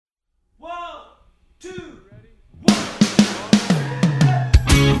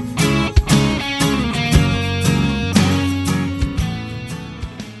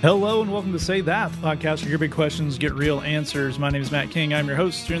welcome to Say That, the podcast where your big questions get real answers. My name is Matt King. I'm your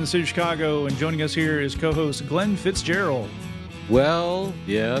host here in the city of Chicago, and joining us here is co-host Glenn Fitzgerald. Well,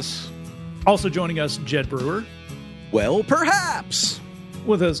 yes. Also joining us, Jed Brewer. Well, perhaps.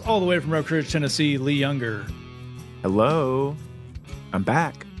 With us all the way from Oak Ridge, Tennessee, Lee Younger. Hello. I'm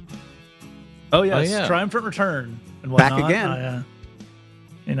back. Oh, yes. Triumphant return. And back whatnot.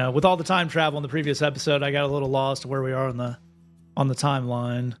 again. With all the time travel in the previous episode, I got a little lost where we are on the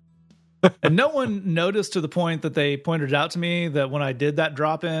timeline. And no one noticed to the point that they pointed it out to me that when I did that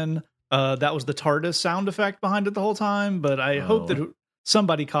drop in, that was the TARDIS sound effect behind it the whole time. But I hope that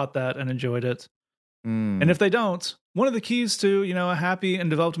somebody caught that and enjoyed it. And if they don't, one of the keys to, a happy and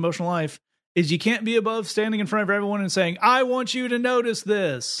developed emotional life is you can't be above standing in front of everyone and saying, I want you to notice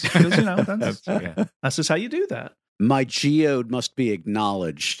this. Because, that's just how you do that. My geode must be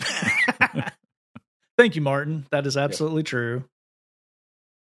acknowledged. Thank you, Martin. That is absolutely true.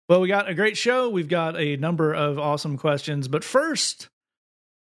 Well, we got a great show. We've got a number of awesome questions. But first,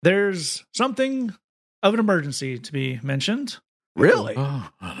 there's something of an emergency to be mentioned. Really? Oh,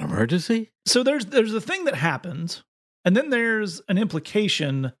 an emergency? So there's a thing that happened, and then there's an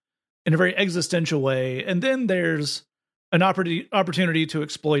implication in a very existential way, and then there's an opportunity to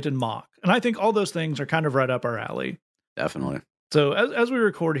exploit and mock. And I think all those things are kind of right up our alley. Definitely. So as we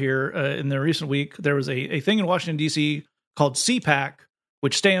record here, in the recent week, there was a thing in Washington, D.C. called CPAC,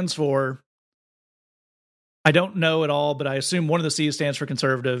 which stands for, I don't know at all, but I assume one of the C's stands for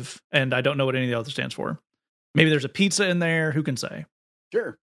conservative, and I don't know what any of the other stands for. Maybe there's a pizza in there. Who can say?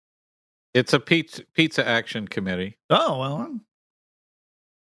 Sure. It's a pizza action committee. Oh, well.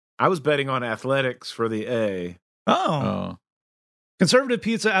 I was betting on athletics for the A. Oh. Conservative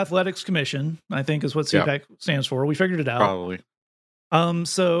Pizza Athletics Commission, I think is what CPAC stands for. We figured it out. Probably.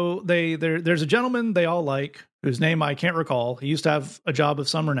 So there's a gentleman they all like, whose name I can't recall. He used to have a job of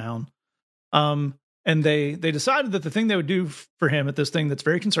some renown. And they decided that the thing they would do for him at this thing that's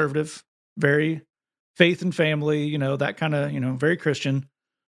very conservative, very faith and family, that kind of, very Christian,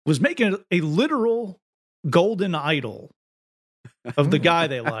 was making a literal golden idol of the guy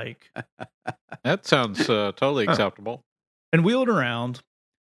they like. That sounds totally acceptable. And wheel it around.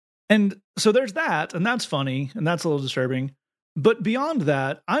 And so there's that, and that's funny, and that's a little disturbing. But beyond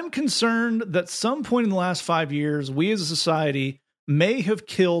that, I'm concerned that some point in the last 5 years, we as a society may have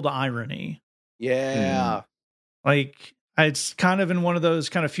killed irony. Yeah. Like, it's kind of in one of those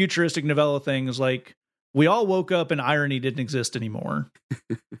kind of futuristic novella things, like, we all woke up and irony didn't exist anymore.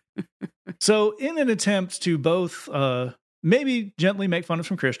 So in an attempt to both maybe gently make fun of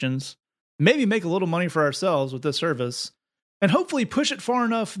some Christians, maybe make a little money for ourselves with this service, and hopefully push it far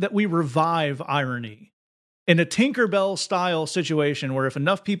enough that we revive irony in a Tinkerbell style situation where if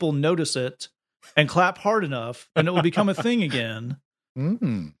enough people notice it and clap hard enough, then it will become a thing again.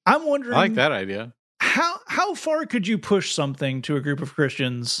 I'm wondering, I like that idea. How far could you push something to a group of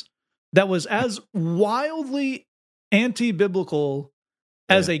Christians that was as wildly anti-biblical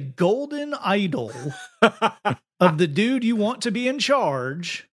as a golden idol of the dude you want to be in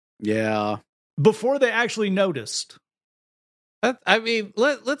charge? Yeah. Before they actually noticed.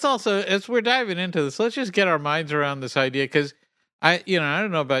 Let's also, as we're diving into this, let's just get our minds around this idea, because I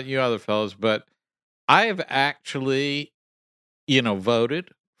don't know about you other fellows, but I have actually, voted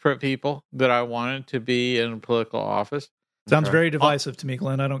for people that I wanted to be in political office. Sounds very divisive to me,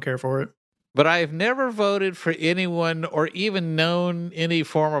 Glenn. I don't care for it. But I've never voted for anyone or even known any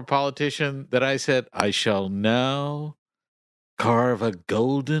former politician that I said, I shall now carve a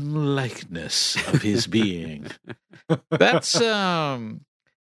golden likeness of his being. That's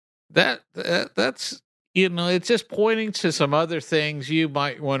that's it's just pointing to some other things you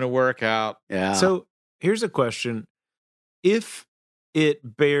might want to work out. Yeah. So here's a question. If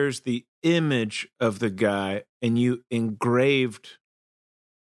it bears the image of the guy and you engraved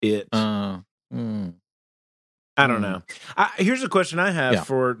it, I don't know. Here's a question I have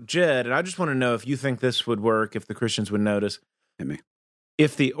for Jed, and I just want to know if you think this would work, if the Christians would notice. Hit me.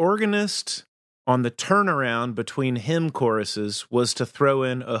 If the organist on the turnaround between hymn choruses was to throw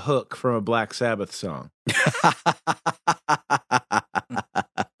in a hook from a Black Sabbath song.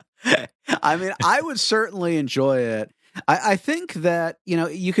 I mean, I would certainly enjoy it. I think that,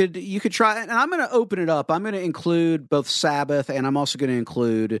 you could try, and I'm going to open it up. I'm going to include both Sabbath, and I'm also going to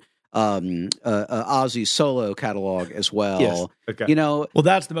include Ozzy's solo catalog as well. Yes. Okay. Well,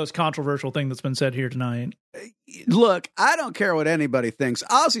 that's the most controversial thing that's been said here tonight. Look, I don't care what anybody thinks.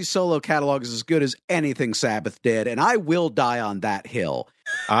 Ozzy's solo catalog is as good as anything Sabbath did, and I will die on that hill.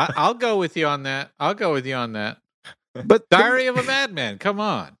 I'll go with you on that. But Diary of a Madman. Come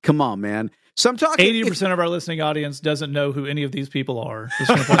on. come on, man. So I'm talking 80% of our listening audience doesn't know who any of these people are. Just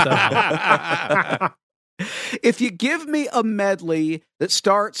going to point that out. if you give me a medley that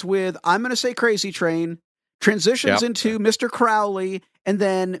starts with, I'm going to say Crazy Train, transitions into Mr. Crowley, and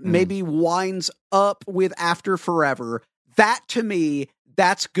then maybe winds up with After Forever, that to me,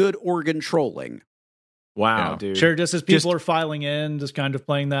 that's good organ trolling. Wow, dude. Sure, just as people are filing in, just kind of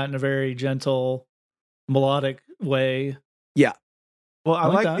playing that in a very gentle, melodic way. Yeah. Well, I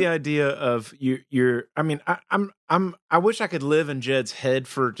like the idea of you're. I mean, I wish I could live in Jed's head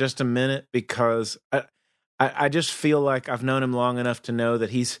for just a minute, because I just feel like I've known him long enough to know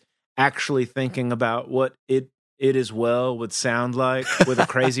that he's actually thinking about what it as well would sound like with a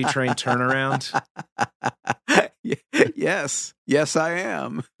Crazy Train turnaround. Yes, I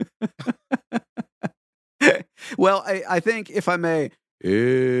am. Well, I think, if I may,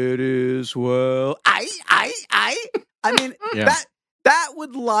 it is well. I mean, that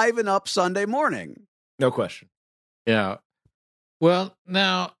would liven up Sunday morning. No question. Yeah. Well,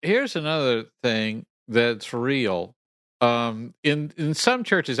 now here's another thing that's real. In some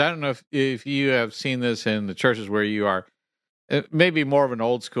churches, I don't know if you have seen this in the churches where you are, it may be more of an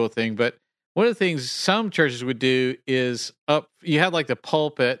old school thing, but one of the things some churches would do is you had like the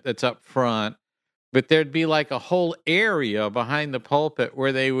pulpit that's up front, but there'd be like a whole area behind the pulpit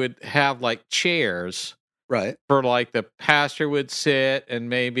where they would have like chairs. Right. For like the pastor would sit, and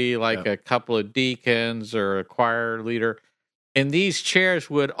maybe like a couple of deacons or a choir leader. And these chairs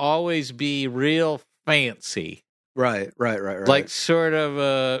would always be real fancy. Right. Like sort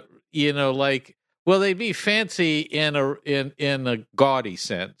of they'd be fancy in a gaudy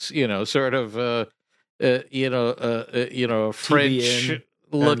sense, sort of French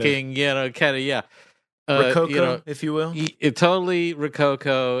looking, kind of Rococo, if you will. Totally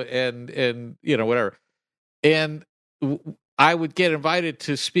Rococo and whatever. And I would get invited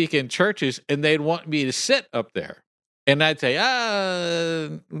to speak in churches, and they'd want me to sit up there. And I'd say,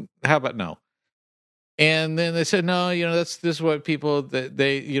 how about no? And then they said, no, this is what people,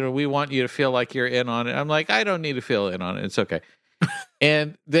 we want you to feel like you're in on it. I'm like, I don't need to feel in on it. It's okay.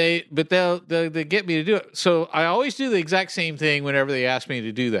 And they'll get me to do it. So I always do the exact same thing whenever they ask me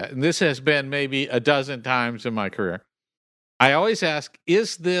to do that. And this has been maybe a dozen times in my career. I always ask,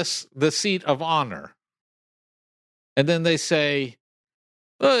 is this the seat of honor? And then they say,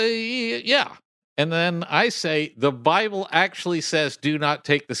 yeah. And then I say, the Bible actually says, do not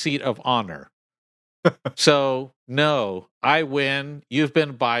take the seat of honor. So, no, I win. You've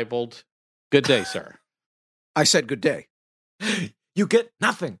been Bibled. Good day, sir. I said good day. You get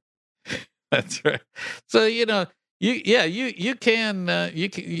nothing. That's right. So, you can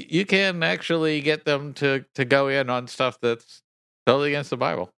actually get them to go in on stuff that's totally against the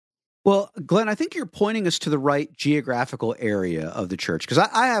Bible. Well, Glenn, I think you're pointing us to the right geographical area of the church, because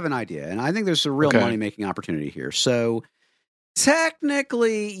I have an idea, and I think there's a real money-making opportunity here. So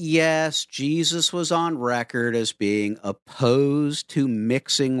technically, yes, Jesus was on record as being opposed to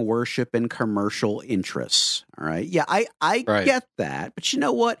mixing worship and commercial interests. All right. Yeah, I get that. But you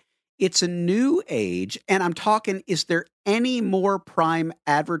know what? It's a new age, and I'm talking, is there any more prime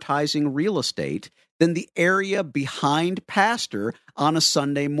advertising real estate than the area behind pastor on a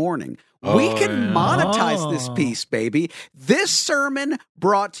Sunday morning? We can monetize this piece, baby. This sermon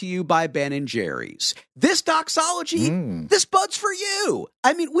brought to you by Ben and Jerry's. This doxology, this bud's for you.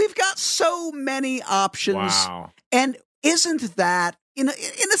 I mean, we've got so many options. Wow. And isn't that, in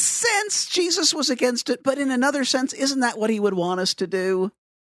a sense, Jesus was against it, but in another sense, isn't that what he would want us to do?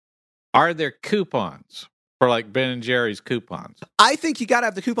 Are there coupons for like Ben and Jerry's coupons? I think you got to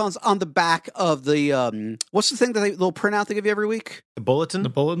have the coupons on the back of the, what's the thing that they'll print out they give you every week? The bulletin? The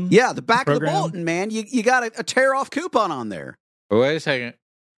bulletin? Yeah, the back of the bulletin, man. You got a tear-off coupon on there. Wait a second.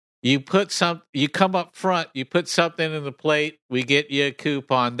 You come up front, you put something in the plate, we get you a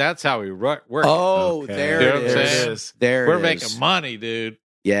coupon. That's how we work. Oh, okay. There it is. We're making money, dude.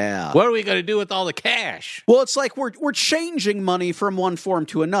 Yeah. What are we going to do with all the cash? Well, it's like we're changing money from one form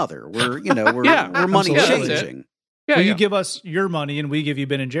to another. We're money changing. Yeah, you give us your money and we give you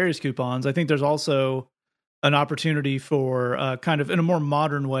Ben and Jerry's coupons. I think there's also an opportunity for kind of in a more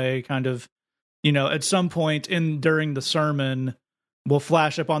modern way, kind of, at some point during the sermon, we'll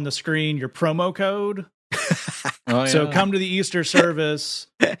flash up on the screen your promo code. So come to the Easter service,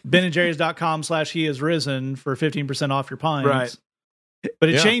 benandjerrys.com/he is risen for 15% off your pints. Right. But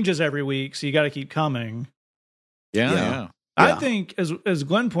it changes every week, so you got to keep coming. Yeah. I think, as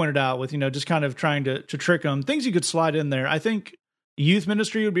Glenn pointed out, with just kind of trying to trick them, things you could slide in there. I think youth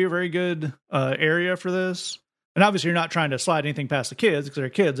ministry would be a very good area for this. And obviously, you're not trying to slide anything past the kids because they're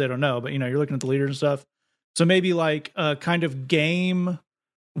kids; they don't know. But you're looking at the leaders and stuff. So maybe like a kind of game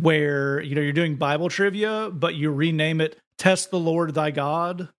where, you're doing Bible trivia, but you rename it Test the Lord Thy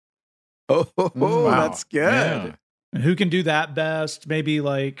God. Oh, Wow. that's good. Yeah. And who can do that best? Maybe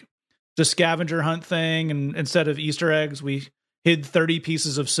like the scavenger hunt thing. And instead of Easter eggs, we hid 30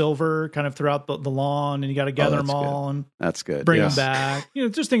 pieces of silver kind of throughout the lawn, and you got to gather them that's all and That's good. bring Yeah. them back.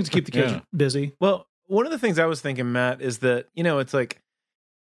 Just things to keep the kids Yeah. busy. Well, one of the things I was thinking, Matt, is that, it's like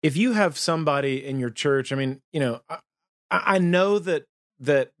if you have somebody in your church, I mean, I know that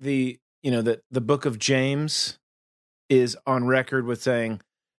the book of James is on record with saying,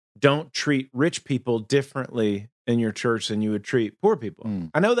 don't treat rich people differently in your church than you would treat poor people.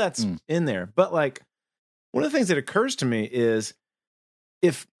 Mm. I know that's Mm. in there, but like one of the things that occurs to me is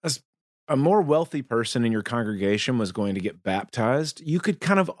if a more wealthy person in your congregation was going to get baptized, you could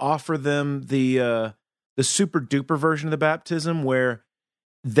kind of offer them the super duper version of the baptism where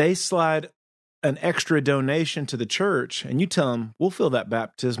they slide an extra donation to the church and you tell them, we'll fill that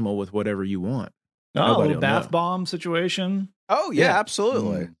baptismal with whatever you want. Oh, a Nobody little will bath know. bomb situation. Oh yeah, Yeah.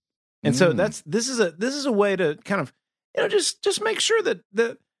 absolutely. Mm. And so Mm. this is a way to kind of, just make sure that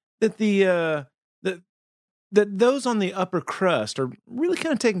those on the upper crust are really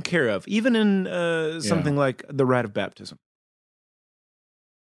kind of taken care of, even in something like the rite of baptism.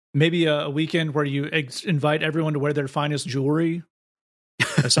 Maybe a weekend where you invite everyone to wear their finest jewelry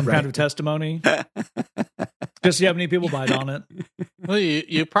as some kind of testimony. Just see how many people bite on it. Well,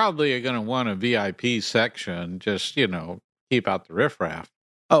 you probably are going to want a VIP section. Just keep out the riffraff.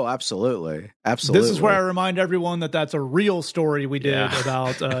 Oh, absolutely. Absolutely. This is where I remind everyone that that's a real story we did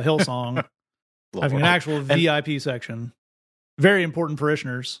about Hillsong. Having an actual VIP section. Very important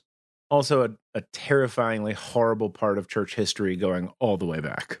parishioners. Also a terrifyingly horrible part of church history going all the way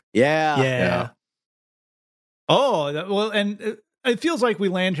back. Yeah. Yeah. Oh, well, and it feels like we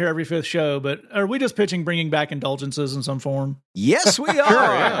land here every fifth show, but are we just pitching bringing back indulgences in some form? Yes, we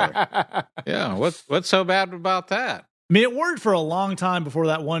are. yeah. Yeah. What's so bad about that? I mean, it worked for a long time before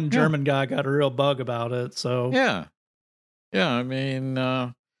that one German guy got a real bug about it. So Yeah. Yeah. I mean,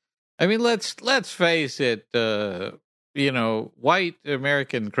 let's face it. White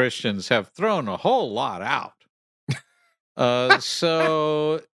American Christians have thrown a whole lot out.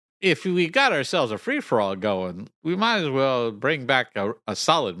 So if we got ourselves a free-for-all going, we might as well bring back a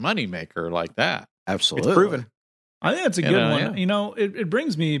solid moneymaker like that. Absolutely. It's proven. I think that's a good one. It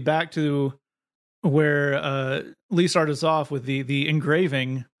brings me back to where Lee started us off with the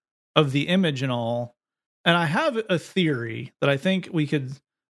engraving of the image and all. And I have a theory that I think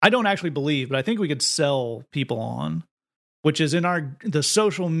I don't actually believe, but I think we could sell people on, which is in the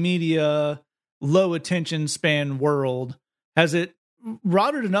social media low attention span world, has it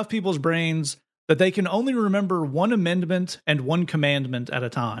rotted enough people's brains that they can only remember one amendment and one commandment at a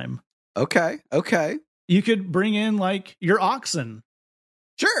time. Okay. You could bring in like your oxen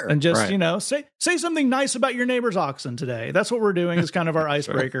Sure. and just, say something nice about your neighbor's oxen today. That's what we're doing is kind of our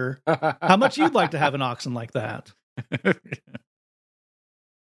icebreaker. How much you'd like to have an oxen like that?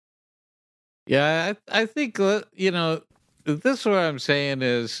 Yeah, I think this is what I'm saying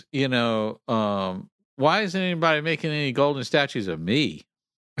is, why isn't anybody making any golden statues of me?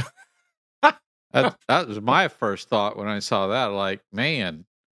 That was my first thought when I saw that. Like, man,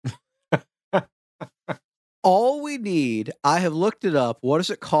 All we need, I have looked it up. What does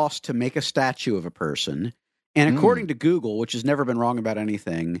it cost to make a statue of a person? And according to Google, which has never been wrong about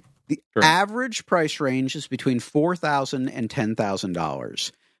anything, the average price range is between $4,000 and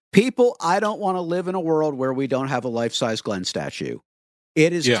 $10,000. People, I don't want to live in a world where we don't have a life-size Glenn statue.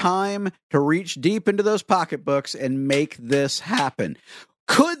 It is time to reach deep into those pocketbooks and make this happen.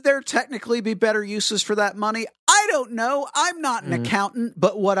 Could there technically be better uses for that money? I don't know. I'm not an accountant,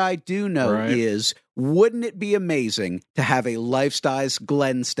 but what I do know is, wouldn't it be amazing to have a life-size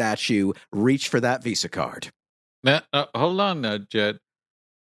Glenn statue reach for that Visa card? now, hold on now, Jed.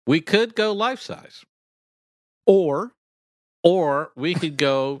 We could go life size, Or we could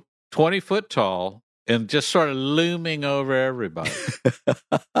go 20 foot tall and just sort of looming over everybody.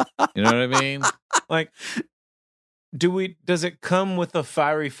 You know what I mean? Like, does it come with a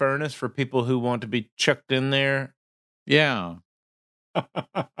fiery furnace for people who want to be chucked in there? Yeah.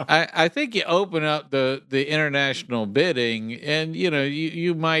 I think you open up the international bidding, and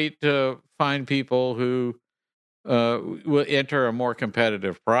you might find people who will enter a more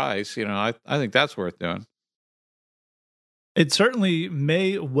competitive price. I think that's worth doing. It certainly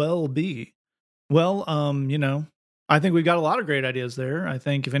may well be. Well, I think we've got a lot of great ideas there. I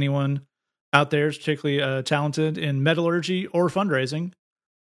think if anyone out there is particularly talented in metallurgy or fundraising,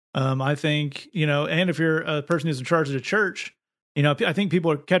 I think, and if you're a person who's in charge of the church, I think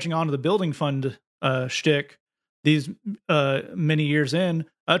people are catching on to the building fund shtick these many years in,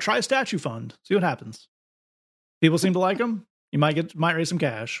 try a statue fund. See what happens. People seem to like them. You might raise some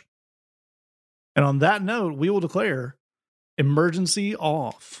cash. And on that note, we will declare emergency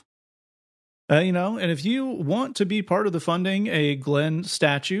off. And if you want to be part of the funding a Glenn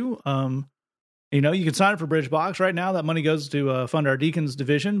statue, you can sign up for Bridgebox. Right now, that money goes to fund our deacons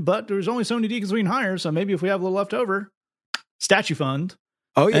division, but there's only so many deacons we can hire, so maybe if we have a little left over, statue fund.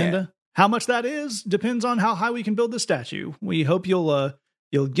 Oh, yeah. And how much that is depends on how high we can build the statue. We hope you'll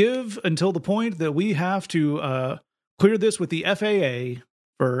give until the point that we have to clear this with the FAA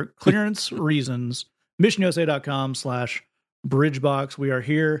for clearance reasons. MissionUSA.com/Bridgebox. We are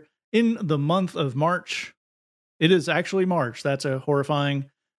here in the month of March. It is actually March. That's a horrifying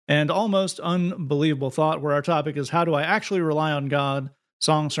and almost unbelievable thought, where our topic is, how do I actually rely on God?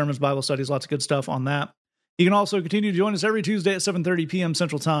 Songs, sermons, Bible studies, lots of good stuff on that. You can also continue to join us every Tuesday at 7:30 p.m.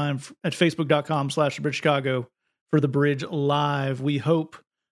 Central Time at Facebook.com/TheBridgeChicago for The Bridge Live. We hope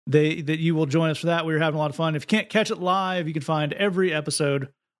that you will join us for that. We're having a lot of fun. If you can't catch it live, you can find every episode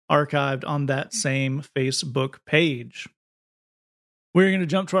archived on that same Facebook page. We're going to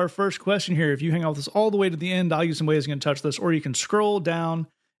jump to our first question here. If you hang out with us all the way to the end, I'll use some ways you can touch this, or you can scroll down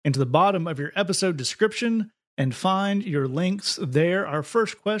into the bottom of your episode description and find your links there. Our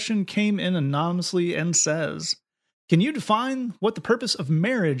first question came in anonymously and says, can you define what the purpose of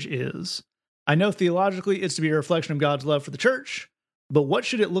marriage is? I know theologically it's to be a reflection of God's love for the church, but what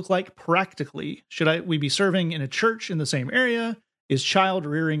should it look like practically? Should we be serving in a church in the same area? Is child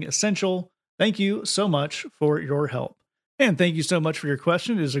rearing essential? Thank you so much for your help. And thank you so much for your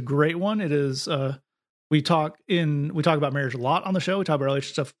question. It is a great one. It is, we talk about marriage a lot on the show. We talk about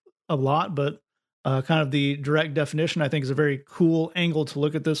relationship stuff a lot, but kind of the direct definition, I think, is a very cool angle to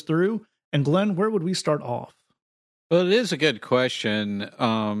look at this through. And Glenn, where would we start off? Well, it is a good question.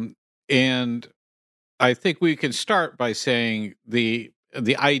 And I think we can start by saying the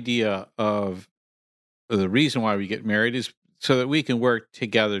idea of the reason why we get married is so that we can work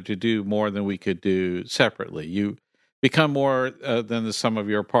together to do more than we could do separately. You become more than the sum of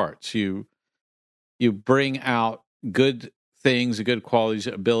your parts. You bring out good things, good qualities,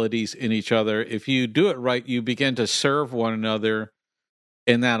 abilities in each other. If you do it right, you begin to serve one another,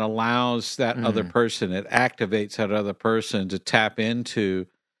 and that allows that other person, it activates that other person to tap into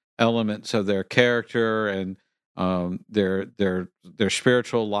elements of their character and their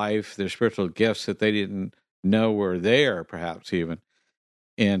spiritual life, their spiritual gifts that they didn't know were there, perhaps even,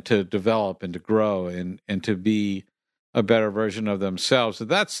 and to develop and to grow and to be a better version of themselves. So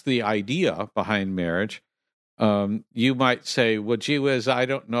that's the idea behind marriage. You might say, well, gee whiz, I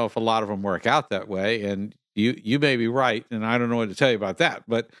don't know if a lot of them work out that way. And you may be right, and I don't know what to tell you about that.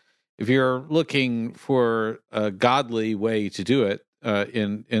 But if you're looking for a godly way to do it,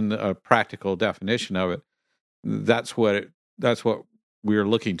 in a practical definition of it, that's what we're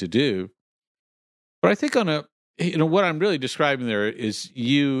looking to do. But I think what I'm really describing there is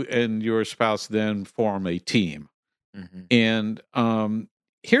you and your spouse then form a team. Mm-hmm. And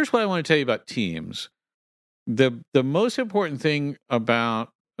here's what I want to tell you about teams. The most important thing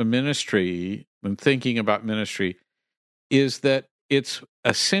about a ministry, when thinking about ministry, is that it's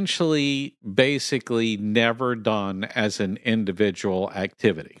essentially, basically never done as an individual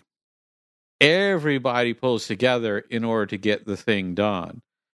activity. Everybody pulls together in order to get the thing done.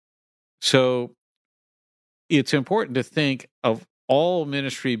 So it's important to think of all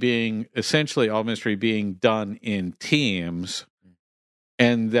ministry being done in teams,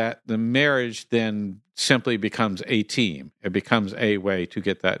 and that the marriage then simply becomes a team. It becomes a way to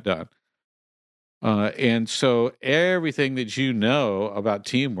get that done. And so everything that you know about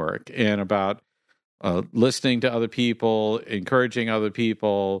teamwork and about listening to other people, encouraging other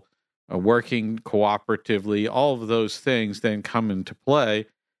people, working cooperatively, all of those things then come into play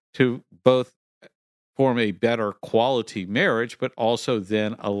to both form a better quality marriage, but also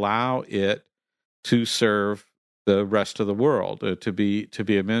then allow it to serve the rest of the world, to be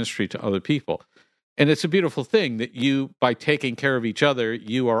a ministry to other people. And it's a beautiful thing that you, by taking care of each other,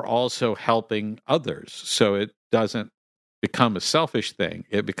 you are also helping others. So it doesn't become a selfish thing.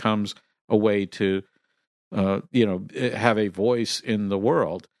 It becomes a way to, have a voice in the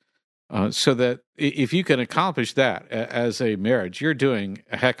world. So that if you can accomplish that as a marriage, you're doing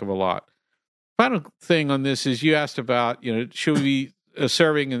a heck of a lot. Final thing on this is you asked about, should we be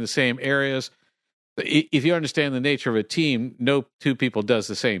serving in the same areas? If you understand the nature of a team, no two people does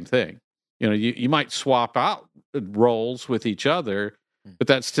the same thing. You might swap out roles with each other, but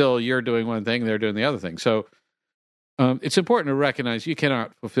that's still you're doing one thing, they're doing the other thing. So it's important to recognize you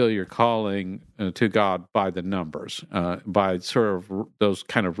cannot fulfill your calling to God by the numbers, by sort of those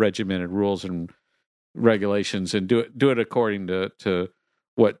kind of regimented rules and regulations and do it according to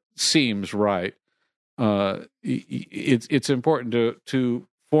what seems right. It's important to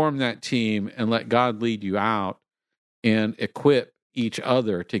form that team and let God lead you out and equip each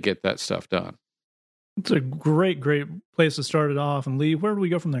other to get that stuff done. It's a great place to start it off. And Lee, where do we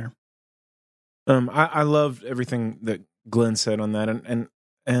go from there? I loved everything that Glenn said on that,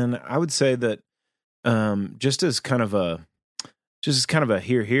 and I would say that just as kind of a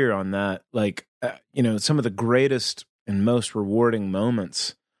here on that, like some of the greatest and most rewarding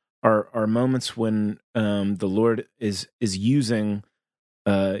moments are moments when the Lord is using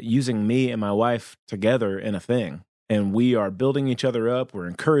me and my wife together in a thing, and we are building each other up. We're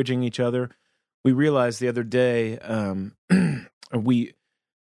encouraging each other. We realized the other day we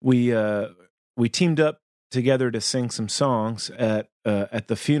teamed up together to sing some songs at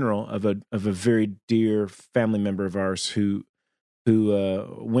the funeral of a very dear family member of ours who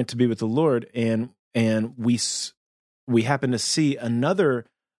went to be with the Lord, and we happened to see another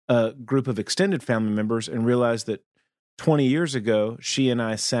group of extended family members and realized that 20 years ago she and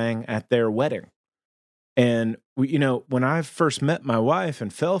I sang at their wedding. And when I first met my wife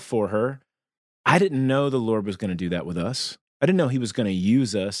and fell for her, I didn't know the Lord was going to do that with us. I didn't know he was going to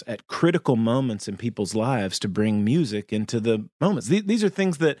use us at critical moments in people's lives to bring music into the moments. These are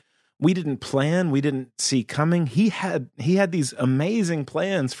things that we didn't plan, we didn't see coming. He had these amazing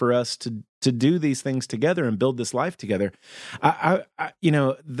plans for us to do these things together and build this life together.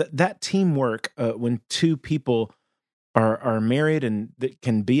 That teamwork when two people are married and that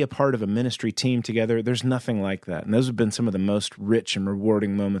can be a part of a ministry team together, there's nothing like that. And those have been some of the most rich and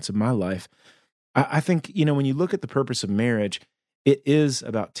rewarding moments of my life. I think, when you look at the purpose of marriage, it is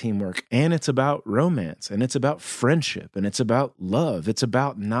about teamwork, and it's about romance, and it's about friendship, and it's about love. It's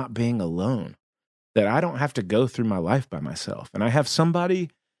about not being alone, that I don't have to go through my life by myself. And I have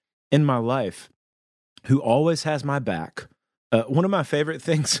somebody in my life who always has my back. One of my favorite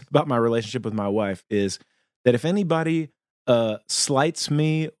things about my relationship with my wife is that if anybody slights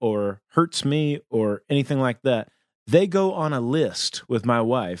me or hurts me or anything like that, they go on a list with my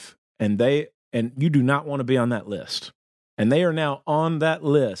wife, and you do not want to be on that list. And they are now on that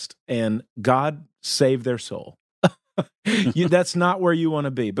list, and God save their soul. That's not where you want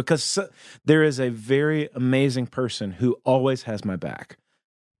to be, because there is a very amazing person who always has my back.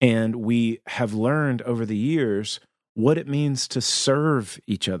 And we have learned over the years what it means to serve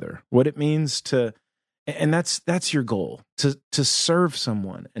each other, what it means to, and that's your goal, to serve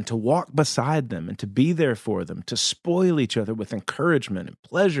someone and to walk beside them and to be there for them, to spoil each other with encouragement and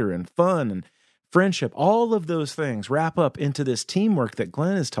pleasure and fun and friendship. All of those things wrap up into this teamwork that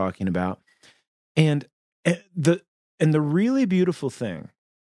Glenn is talking about. And the really beautiful thing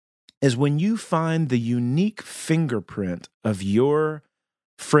is when you find the unique fingerprint of your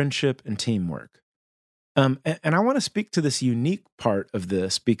friendship and teamwork. And I want to speak to this unique part of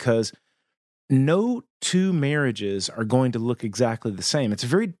this because no two marriages are going to look exactly the same.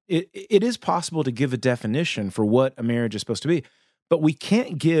 It is possible to give a definition for what a marriage is supposed to be, but we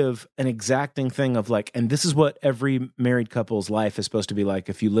can't give an exacting thing of like, and this is what every married couple's life is supposed to be like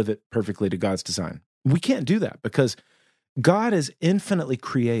if you live it perfectly to God's design. We can't do that because God is infinitely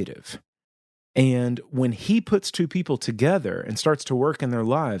creative. And when he puts two people together and starts to work in their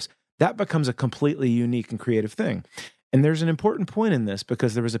lives, that becomes a completely unique and creative thing. And there's an important point in this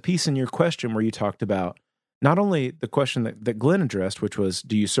because there was a piece in your question where you talked about not only the question that Glenn addressed, which was,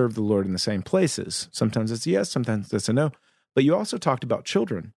 do you serve the Lord in the same places? Sometimes it's a yes, sometimes it's a no. But you also talked about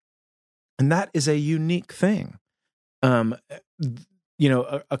children. And that is a unique thing. A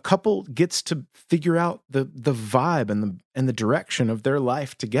couple gets to figure out the vibe and the direction of their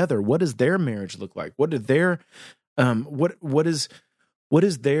life together. What does their marriage look like? What does their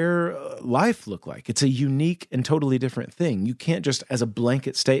life look like? It's a unique and totally different thing. You can't just, as a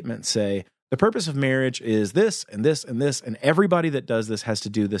blanket statement, say the purpose of marriage is this and this and this, and everybody that does this has to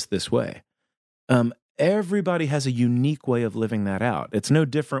do this way. Everybody has a unique way of living that out. It's no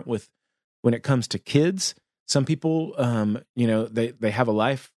different when it comes to kids. Some people, they have a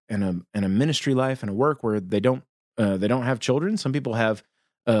life and a ministry life and a work where they don't have children. Some people have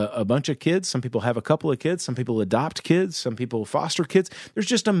a bunch of kids. Some people have a couple of kids. Some people adopt kids. Some people foster kids. There's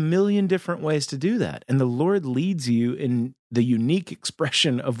just a million different ways to do that. And the Lord leads you in the unique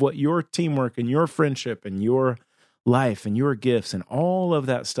expression of what your teamwork and your friendship and your life and your gifts and all of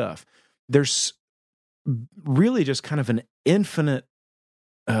that stuff. There's really just kind of an infinite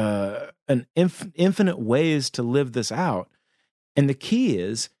ways to live this out. And the key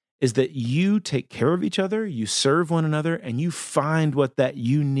is that you take care of each other, you serve one another, and you find what that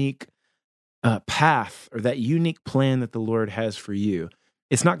unique path or that unique plan that the Lord has for you.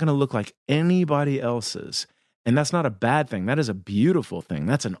 It's not going to look like anybody else's. And that's not a bad thing. That is a beautiful thing.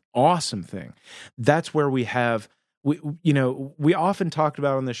 That's an awesome thing. That's where we often talked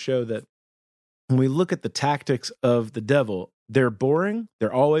about on this show that when we look at the tactics of the devil, they're boring.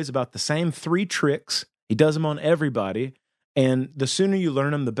 They're always about the same 3 tricks. He does them on everybody. And the sooner you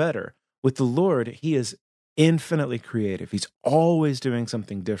learn them, the better. With the Lord, he is infinitely creative. He's always doing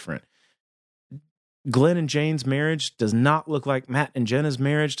something different. Glenn and Jane's marriage does not look like Matt and Jenna's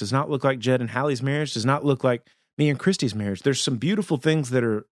marriage, does not look like Jed and Hallie's marriage, does not look like me and Christy's marriage. There's some beautiful things that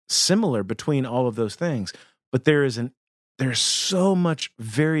are similar between all of those things, but there's so much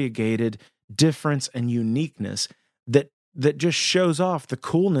variegated difference and uniqueness that just shows off the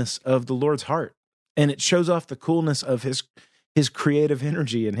coolness of the Lord's heart. And it shows off the coolness of his creative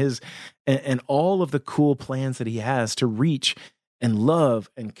energy and all of the cool plans that he has to reach and love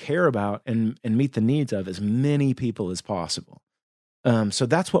and care about and meet the needs of as many people as possible. So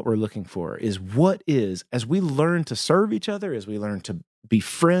that's what we're looking for, is as we learn to serve each other, as we learn to be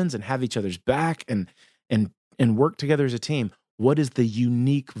friends and have each other's back and work together as a team, what is the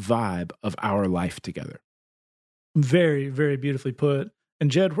unique vibe of our life together? Very, very beautifully put.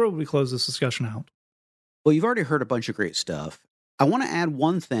 And Jed, where would we close this discussion out? Well, you've already heard a bunch of great stuff. I want to add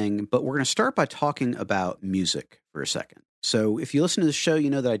one thing, but we're going to start by talking about music for a second. So if you listen to the show, you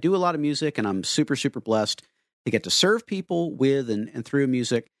know that I do a lot of music, and I'm super, super blessed to get to serve people with and through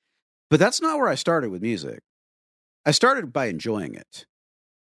music. But that's not where I started with music. I started by enjoying it.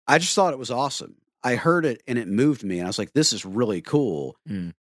 I just thought it was awesome. I heard it and it moved me, and I was like, this is really cool.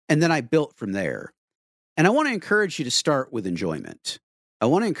 And then I built from there. And I want to encourage you to start with enjoyment. I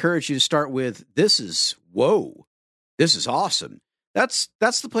want to encourage you to start with, this is awesome. That's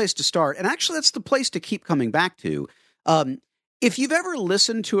the place to start. And actually, that's the place to keep coming back to. If you've ever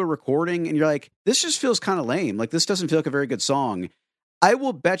listened to a recording and you're like, this just feels kind of lame, like this doesn't feel like a very good song, I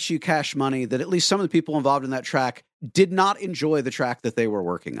will bet you cash money that at least some of the people involved in that track did not enjoy the track that they were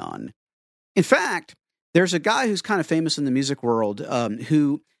working on. In fact, there's a guy who's kind of famous in the music world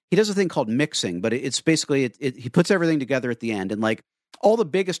who he does a thing called mixing, but it's basically, he puts everything together at the end, and like all the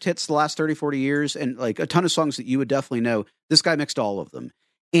biggest hits the last 30, 40 years and like a ton of songs that you would definitely know, this guy mixed all of them.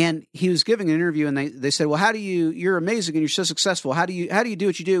 And he was giving an interview, and they said, well, you're amazing and you're so successful. How do you do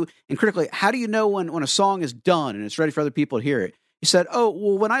what you do? And critically, how do you know when a song is done and it's ready for other people to hear it? He said, oh,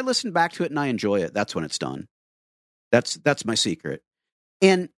 well, when I listen back to it and I enjoy it, that's when it's done. That's my secret.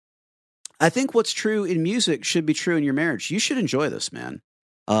 And I think what's true in music should be true in your marriage. You should enjoy this, man.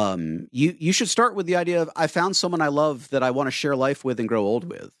 You should start with the idea of, I found someone I love that I want to share life with and grow old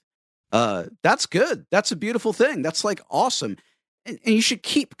with. That's good. That's a beautiful thing. That's like awesome. And you should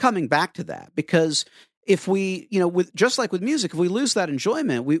keep coming back to that, because if we, just like with music, if we lose that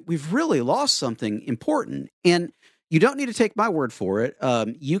enjoyment, we've really lost something important. And you don't need to take my word for it.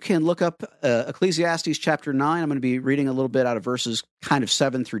 You can look up Ecclesiastes chapter 9. I'm going to be reading a little bit out of verses kind of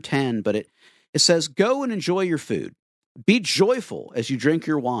 7 through 10, but it says, go and enjoy your food. Be joyful as you drink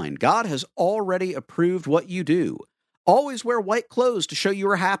your wine. God has already approved what you do. Always wear white clothes to show you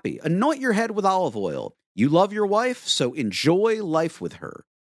are happy. Anoint your head with olive oil. You love your wife, so enjoy life with her.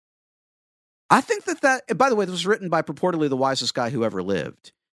 I think that, by the way, this was written by purportedly the wisest guy who ever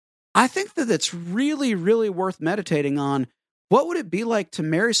lived. I think that it's really, really worth meditating on. What would it be like to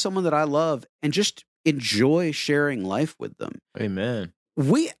marry someone that I love and just enjoy sharing life with them? Amen.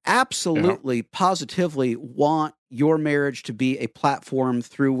 We absolutely, positively want your marriage to be a platform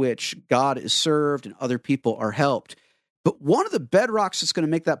through which God is served and other people are helped. But one of the bedrocks that's going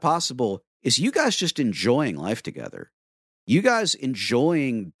to make that possible is you guys just enjoying life together. You guys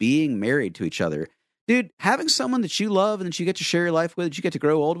enjoying being married to each other. Dude, having someone that you love and that you get to share your life with, that you get to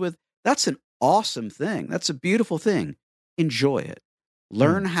grow old with, that's an awesome thing. That's a beautiful thing. Enjoy it.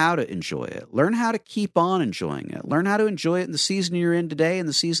 Learn how to enjoy it. Learn how to keep on enjoying it. Learn how to enjoy it in the season you're in today and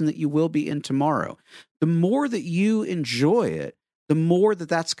the season that you will be in tomorrow. The more that you enjoy it, the more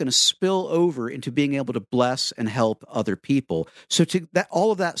that's going to spill over into being able to bless and help other people. So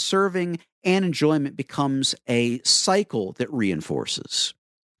all of that serving and enjoyment becomes a cycle that reinforces.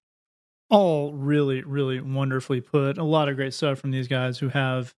 All really, really wonderfully put. A lot of great stuff from these guys who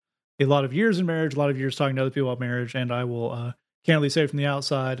have a lot of years in marriage, a lot of years talking to other people about marriage, and I will candidly say from the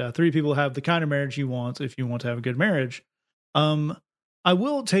outside, 3 people have the kind of marriage you want if you want to have a good marriage. I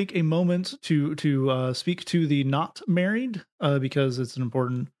will take a moment to speak to the not married because it's an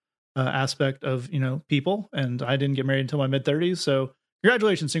important aspect of people, and I didn't get married until my mid-30s. So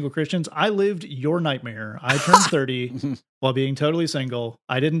congratulations, single Christians! I lived your nightmare. I turned 30 while being totally single.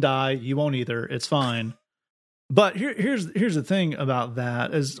 I didn't die. You won't either. It's fine. But here's the thing about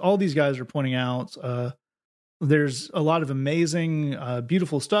that, as all these guys are pointing out. there's a lot of amazing,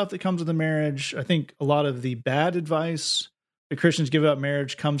 beautiful stuff that comes with a marriage. I think a lot of the bad advice that Christians give about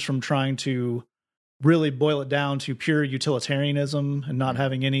marriage comes from trying to really boil it down to pure utilitarianism and not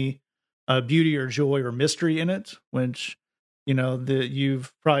having any beauty or joy or mystery in it, which,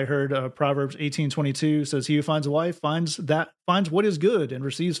 you've probably heard Proverbs 18:22 says, "He who finds a wife finds what is good and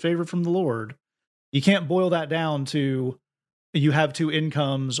receives favor from the Lord." You can't boil that down to you have two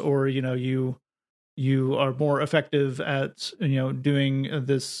incomes, or you are more effective at doing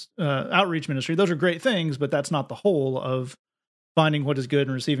this outreach ministry. Those are great things, but that's not the whole of finding what is good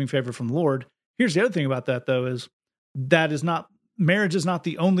and receiving favor from the Lord. Here's the other thing about that, though, is marriage is not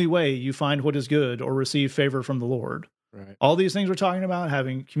the only way you find what is good or receive favor from the Lord. Right. All these things we're talking about,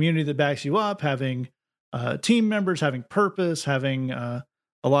 having community that backs you up, having team members, having purpose, having a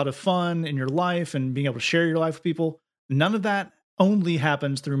lot of fun in your life and being able to share your life with people, none of that only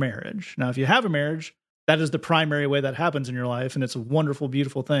happens through marriage. Now, if you have a marriage, that is the primary way that happens in your life, and it's a wonderful,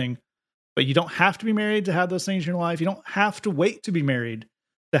 beautiful thing. But you don't have to be married to have those things in your life. You don't have to wait to be married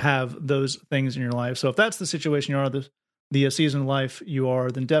to have those things in your life. So if that's the situation you are, the season of life you are,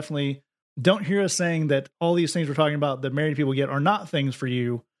 then definitely don't hear us saying that all these things we're talking about that married people get are not things for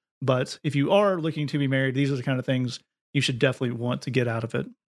you. But if you are looking to be married, these are the kind of things you should definitely want to get out of it.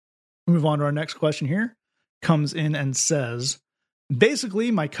 We'll move on to our next question here. Comes in and says,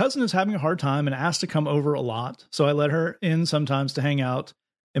 basically, my cousin is having a hard time and asked to come over a lot, so I let her in sometimes to hang out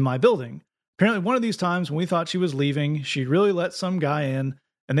in my building. Apparently, one of these times when we thought she was leaving, she really let some guy in,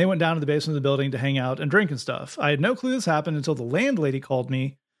 and they went down to the basement of the building to hang out and drink and stuff. I had no clue this happened until the landlady called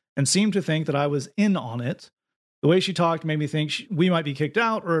me and seemed to think that I was in on it. The way she talked made me think we might be kicked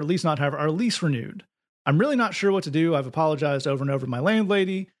out, or at least not have our lease renewed. I'm really not sure what to do. I've apologized over and over to my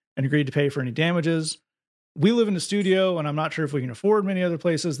landlady and agreed to pay for any damages. We live in a studio, and I'm not sure if we can afford many other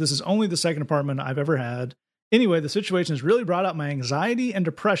places. This is only the second apartment I've ever had. Anyway, the situation has really brought out my anxiety and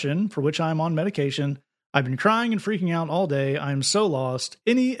depression, for which I'm on medication. I've been crying and freaking out all day. I'm so lost.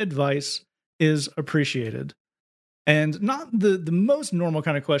 Any advice is appreciated. And not the most normal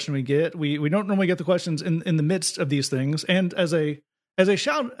kind of question we get. We don't normally get the questions in the midst of these things. And as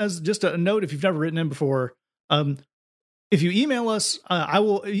just a note, if you've never written in before, if you email us, I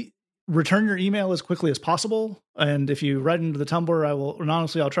will return your email as quickly as possible. And if you write into the Tumblr,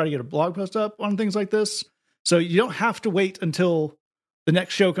 I'll try to get a blog post up on things like this. So you don't have to wait until the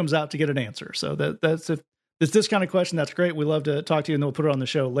next show comes out to get an answer. So that's if it's this kind of question, that's great. We love to talk to you, and then we'll put it on the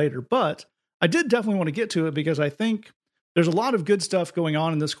show later. But I did definitely want to get to it because I think there's a lot of good stuff going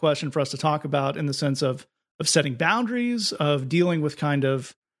on in this question for us to talk about, in the sense of setting boundaries, of dealing with kind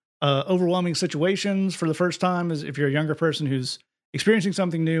of overwhelming situations for the first time, as if you're a younger person who's experiencing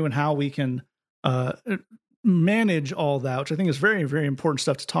something new, and how we can manage all that, which I think is very, very important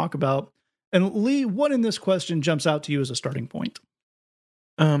stuff to talk about. And Lee, what in this question jumps out to you as a starting point?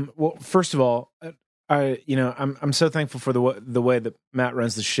 Well, first of all, I'm so thankful for the way that Matt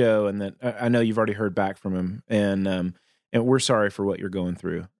runs the show, and that I know you've already heard back from him, and we're sorry for what you're going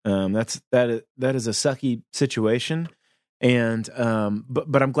through. That is a sucky situation, and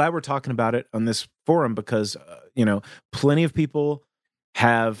but I'm glad we're talking about it on this forum, because plenty of people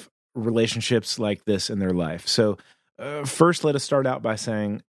have relationships like this in their life. So first, let us start out by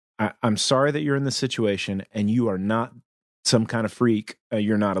saying I'm sorry that you're in this situation, and you are not some kind of freak.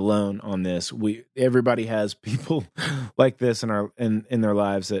 You're not alone on this. Everybody has people like this in their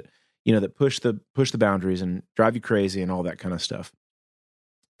lives that that push the boundaries and drive you crazy and all that kind of stuff.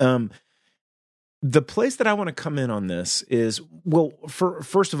 The place that I want to come in on this is,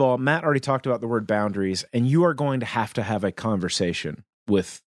 first of all, Matt already talked about the word boundaries, and you are going to have a conversation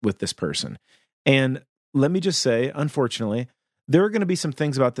with this person. And let me just say, unfortunately, there are going to be some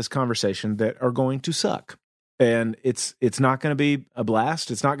things about this conversation that are going to suck. And it's not going to be a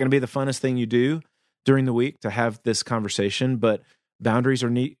blast. It's not going to be the funnest thing you do during the week to have this conversation, but boundaries are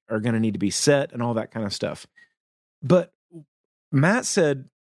going to need to be set and all that kind of stuff. But Matt said,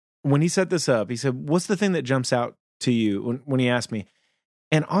 when he set this up, he said, what's the thing that jumps out to you when he asked me?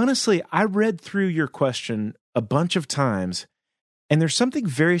 And honestly, I read through your question a bunch of times, and there's something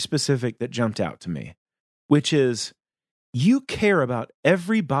very specific that jumped out to me, which is you care about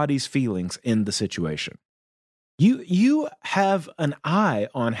everybody's feelings in the situation. You have an eye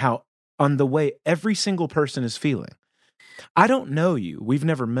on the way every single person is feeling. I don't know you. We've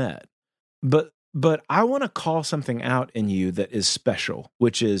never met. But I want to call something out in you that is special,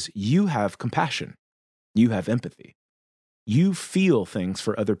 which is you have compassion. You have empathy. You feel things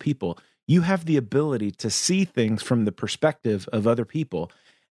for other people. You have the ability to see things from the perspective of other people.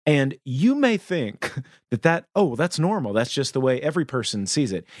 And you may think that's normal. That's just the way every person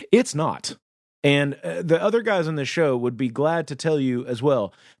sees it. It's not. And the other guys on the show would be glad to tell you as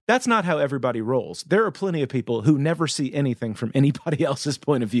well, that's not how everybody rolls. There are plenty of people who never see anything from anybody else's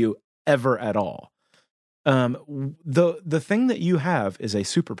point of view ever at all. The thing that you have is a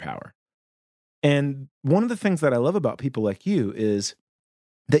superpower. And one of the things that I love about people like you is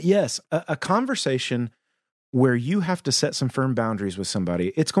that, yes, a conversation where you have to set some firm boundaries with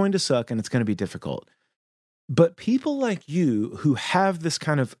somebody, it's going to suck and it's going to be difficult. But people like you who have this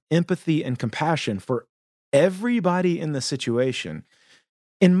kind of empathy and compassion for everybody in the situation,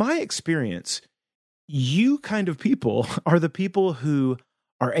 in my experience, you kind of people are the people who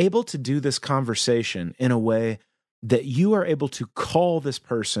are able to do this conversation in a way that you are able to call this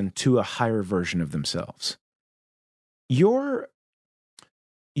person to a higher version of themselves. Your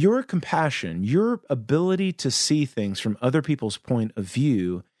compassion, your ability to see things from other people's point of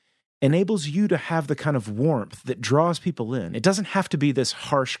view enables you to have the kind of warmth that draws people in. It doesn't have to be this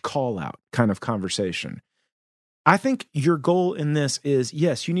harsh call-out kind of conversation. I think your goal in this is,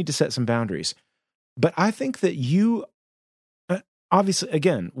 yes, you need to set some boundaries. But I think that you, obviously,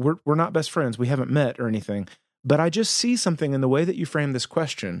 again, we're not best friends. We haven't met or anything. But I just see something in the way that you frame this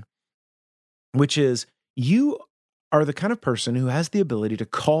question, which is you are the kind of person who has the ability to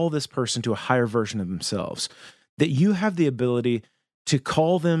call this person to a higher version of themselves, that you have the ability to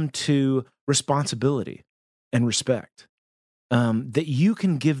call them to responsibility and respect, that you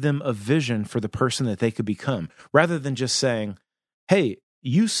can give them a vision for the person that they could become, rather than just saying, hey,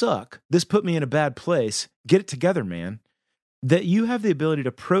 you suck. This put me in a bad place. Get it together, man. That you have the ability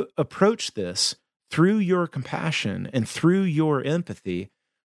to approach this through your compassion and through your empathy,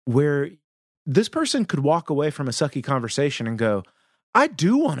 where this person could walk away from a sucky conversation and go, I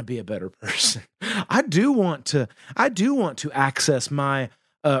do want to be a better person. I do want to access my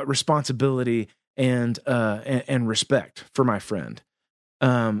responsibility and respect for my friend.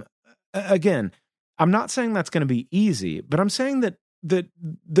 Again, I'm not saying that's going to be easy, but I'm saying that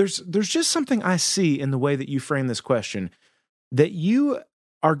there's just something I see in the way that you frame this question, that you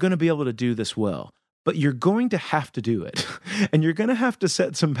are going to be able to do this well, but you're going to have to do it, and you're going to have to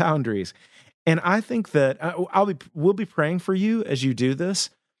set some boundaries. And I think that we'll be praying for you as you do this,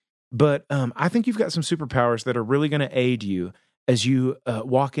 but I think you've got some superpowers that are really going to aid you as you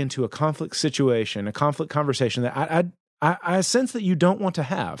walk into a conflict situation, a conflict conversation that I sense that you don't want to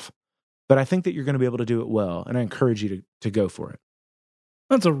have, but I think that you're going to be able to do it well, and I encourage you to go for it.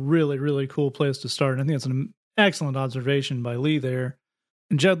 That's a really, really cool place to start. I think that's an excellent observation by Lee there.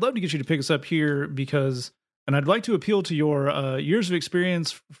 And Jed, I'd love to get you to pick us up here because, and I'd like to appeal to your years of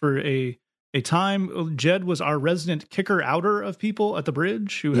experience for a time. Jed was our resident kicker outer of people at the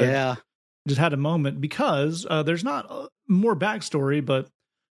bridge who just had a moment, because there's not more backstory, but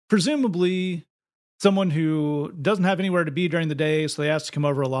presumably someone who doesn't have anywhere to be during the day, so they ask to come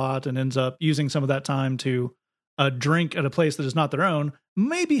over a lot and ends up using some of that time to drink at a place that is not their own,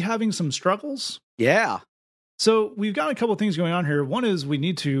 maybe having some struggles. Yeah. So we've got a couple of things going on here. One is we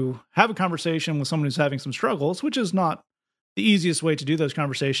need to have a conversation with someone who's having some struggles, which is not the easiest way to do those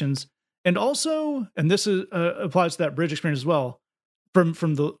conversations. And also, and this is, applies to that bridge experience as well, for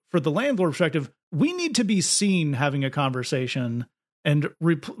the landlord perspective, we need to be seen having a conversation and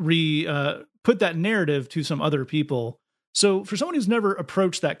put that narrative to some other people. So for someone who's never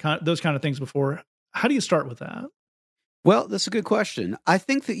approached those kind of things before, how do you start with that? Well, that's a good question. I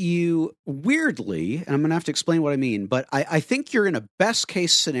think that you weirdly, and I'm going to have to explain what I mean, but I think you're in a best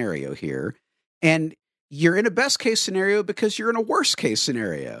case scenario here, and you're in a best case scenario because you're in a worst case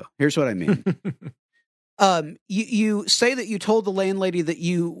scenario. Here's what I mean. You say that you told the landlady that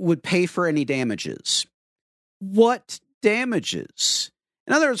you would pay for any damages. What damages?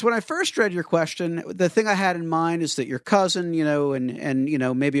 In other words, when I first read your question, the thing I had in mind is that your cousin,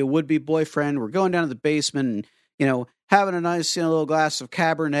 and maybe a would-be boyfriend were going down to the basement and, having a nice, little glass of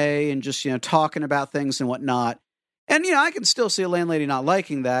Cabernet and just, talking about things and whatnot. And, I can still see a landlady not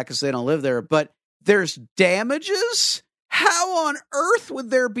liking that because they don't live there, but there's damages? How on earth would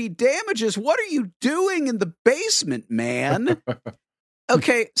there be damages? What are you doing in the basement, man?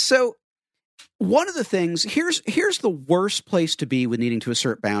 Okay, so one of the things, here's the worst place to be with needing to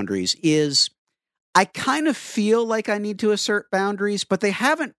assert boundaries is I kind of feel like I need to assert boundaries, but they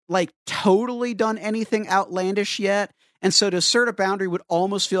haven't totally done anything outlandish yet. And so to assert a boundary would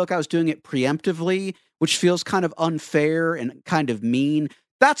almost feel like I was doing it preemptively, which feels kind of unfair and kind of mean.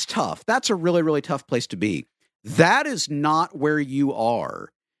 That's tough. That's a really, really tough place to be. That is not where you are.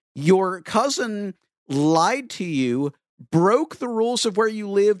 Your cousin lied to you, broke the rules of where you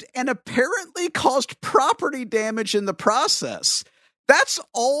lived, and apparently caused property damage in the process. That's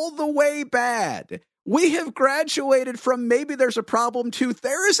all the way bad. We have graduated from maybe there's a problem to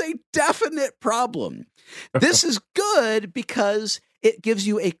there is a definite problem. This is good because it gives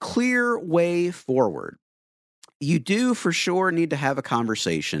you a clear way forward. You do for sure need to have a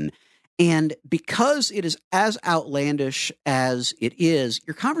conversation. And because it is as outlandish as it is,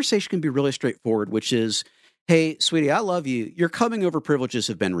 your conversation can be really straightforward, which is, hey, sweetie, I love you. Your coming over privileges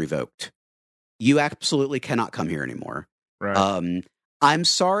have been revoked. You absolutely cannot come here anymore. Right. I'm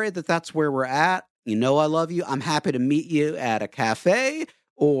sorry that that's where we're at. You know I love you. I'm happy to meet you at a cafe,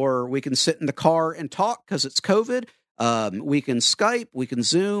 or we can sit in the car and talk because it's COVID. We can Skype, we can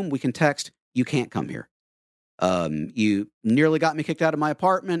Zoom, we can text. You can't come here. You nearly got me kicked out of my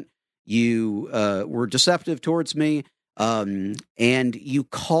apartment. You were deceptive towards me, and you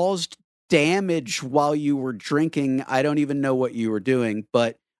caused damage while you were drinking. I don't even know what you were doing.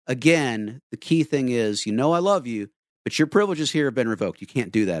 But again, the key thing is, you know I love you, but your privileges here have been revoked. You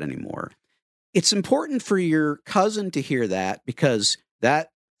can't do that anymore. It's important for your cousin to hear that, because that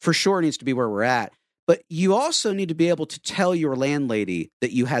for sure needs to be where we're at. But you also need to be able to tell your landlady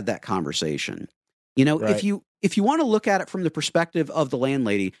that you had that conversation. You know, Right. if you want to look at it from the perspective of the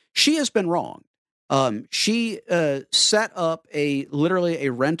landlady, she has been wrong. She set up literally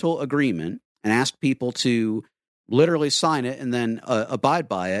a rental agreement and asked people to literally sign it and then abide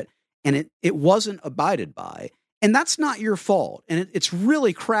by it, and it wasn't abided by. And that's not your fault. And it's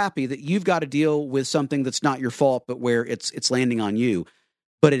really crappy that you've got to deal with something that's not your fault, but where it's landing on you.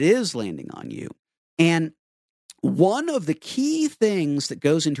 But it is landing on you. And one of the key things that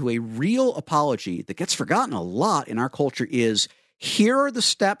goes into a real apology that gets forgotten a lot in our culture is, here are the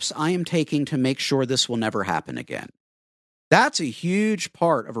steps I am taking to make sure this will never happen again. That's a huge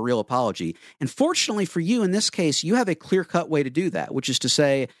part of a real apology. And fortunately for you, in this case, you have a clear-cut way to do that, which is to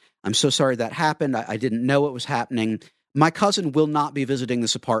say, I'm so sorry that happened. I didn't know it was happening. My cousin will not be visiting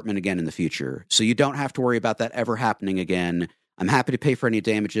this apartment again in the future, so you don't have to worry about that ever happening again. I'm happy to pay for any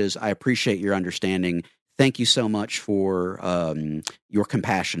damages. I appreciate your understanding. Thank you so much for your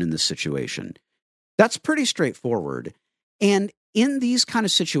compassion in this situation. That's pretty straightforward. And in these kind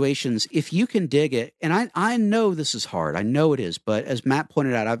of situations, if you can dig it, and I know this is hard, I know it is, but as Matt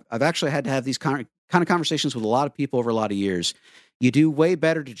pointed out, I've actually had to have these kind of conversations with a lot of people over a lot of years. You do way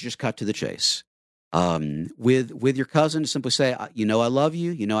better to just cut to the chase. With your cousin, simply say, you know I love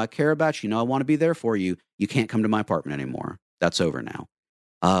you, you know I care about you, you know I want to be there for you. You can't come to my apartment anymore. That's over now.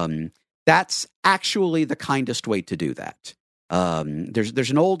 That's actually the kindest way to do that. There's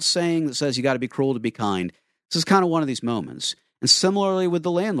an old saying that says you got to be cruel to be kind. This is kind of one of these moments. And similarly with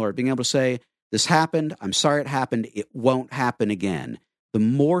the landlord, being able to say, this happened, I'm sorry it happened, it won't happen again. The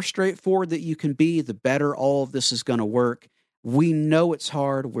more straightforward that you can be, the better all of this is going to work. We know it's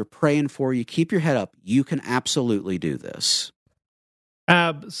hard. We're praying for you. Keep your head up. You can absolutely do this.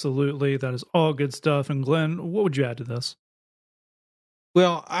 Absolutely. That is all good stuff. And Glenn, what would you add to this?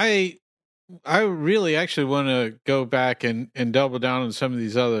 Well, I really actually want to go back and double down on some of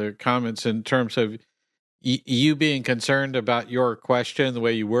these other comments in terms of you being concerned about your question, the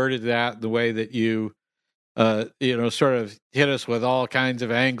way you worded that, the way that you, sort of hit us with all kinds of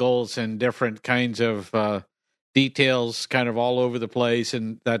angles and different kinds of details kind of all over the place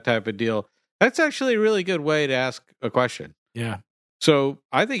and that type of deal. That's actually a really good way to ask a question. Yeah. So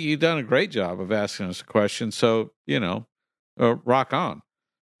I think you've done a great job of asking us a question. So, rock on.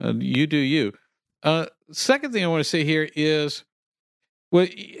 You do you. Second thing I want to say here is, well,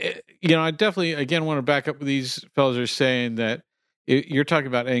 I definitely, again, want to back up what these fellows are saying, that you're talking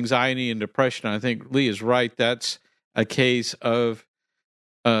about anxiety and depression. I think Lee is right. That's a case of,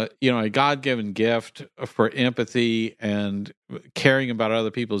 a God-given gift for empathy and caring about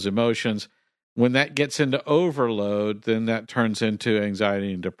other people's emotions. When that gets into overload, then that turns into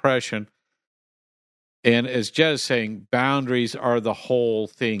anxiety and depression. And as Jed is saying, boundaries are the whole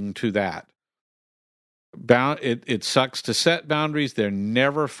thing to that. It sucks to set boundaries. They're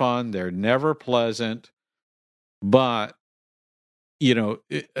never fun. They're never pleasant. But,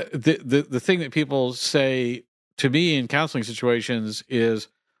 the thing that people say to me in counseling situations is,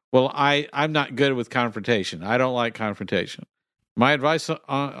 well, I'm not good with confrontation. I don't like confrontation. My advice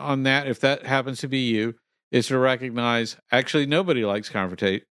on that, if that happens to be you, is to recognize, actually, nobody likes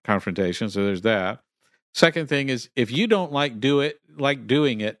confrontation, so there's that. Second thing is, if you don't like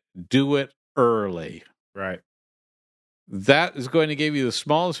doing it, do it early. Right. That is going to give you the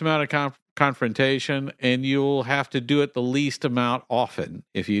smallest amount of confrontation, and you'll have to do it the least amount often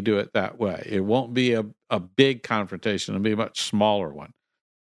if you do it that way. It won't be a big confrontation. It'll be a much smaller one.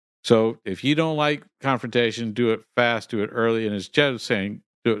 So if you don't like confrontation, do it fast, do it early, and as Jed was saying,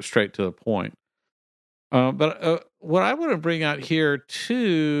 do it straight to the point. But what I want to bring out here,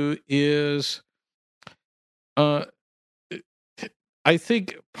 too, is I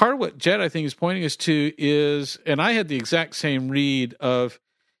think part of what Jed, I think, is pointing us to is, and I had the exact same read of,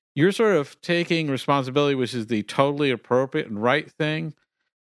 you're sort of taking responsibility, which is the totally appropriate and right thing.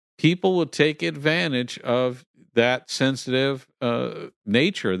 People will take advantage of that sensitive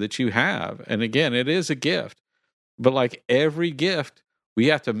nature that you have. And again, it is a gift. But like every gift, we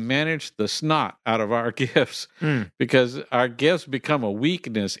have to manage the snot out of our gifts because our gifts become a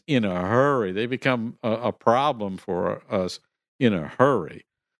weakness in a hurry. They become a problem for us in a hurry.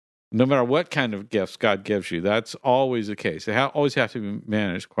 No matter what kind of gifts God gives you, that's always the case. They always have to be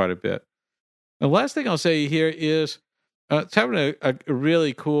managed quite a bit. The last thing I'll say here is it's having a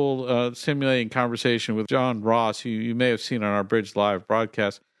really cool stimulating conversation with John Ross, who you may have seen on our Bridge Live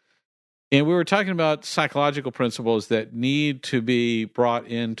broadcast. And we were talking about psychological principles that need to be brought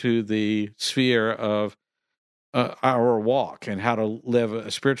into the sphere of our walk and how to live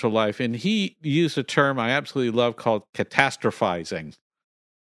a spiritual life. And he used a term I absolutely love called catastrophizing,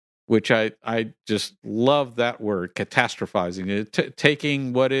 which I just love that word, catastrophizing.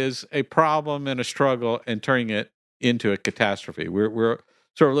 Taking what is a problem and a struggle and turning it into a catastrophe. We're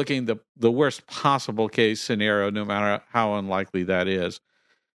sort of looking at the worst possible case scenario, no matter how unlikely that is.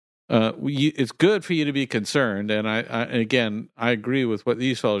 It's good for you to be concerned, and I agree with what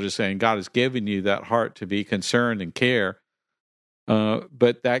these fellows are saying. God has given you that heart to be concerned and care,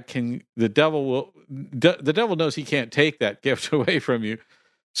 but the devil knows he can't take that gift away from you,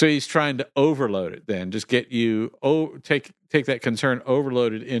 so he's trying to overload it. Then just get you take that concern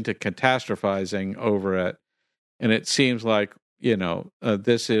overloaded into catastrophizing over it, and it seems like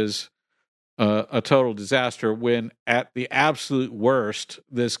this is a total disaster, when at the absolute worst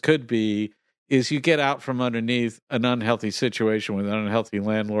this could be is you get out from underneath an unhealthy situation with an unhealthy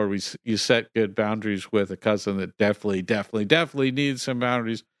landlord. You set good boundaries with a cousin that definitely needs some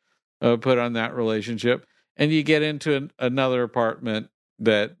boundaries put on that relationship, and you get into another apartment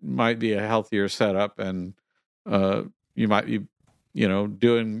that might be a healthier setup, and you might be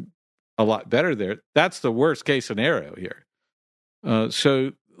doing a lot better there. That's the worst case scenario here.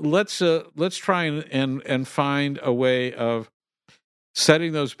 So let's try and find a way of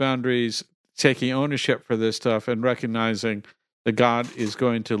setting those boundaries, taking ownership for this stuff, and recognizing that God is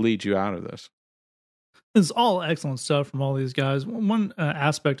going to lead you out of this. It's all excellent stuff from all these guys. One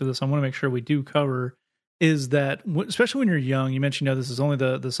aspect of this I want to make sure we do cover is that, especially when you're young, you mentioned, this is only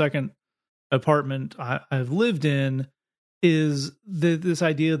the second apartment I've lived in, is this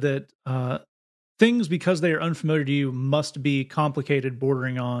idea that things, because they are unfamiliar to you, must be complicated,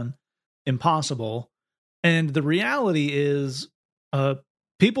 bordering on impossible. And the reality is,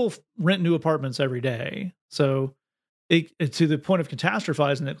 people rent new apartments every day. So to the point of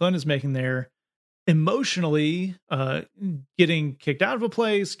catastrophizing that Glenn is making there, emotionally, getting kicked out of a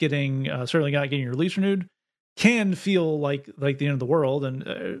place, certainly not getting your lease renewed, can feel like the end of the world.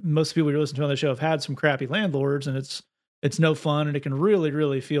 And most people who listen to on the show have had some crappy landlords, and it's no fun, and it can really,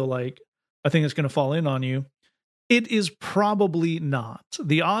 really feel like a thing that's going to fall in on you. It is probably not.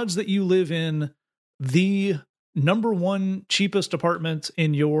 The odds that you live in the number one cheapest apartment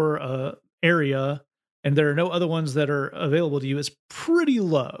in your area, and there are no other ones that are available to you, is pretty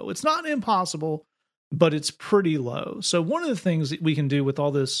low. It's not impossible, but it's pretty low. So one of the things that we can do with all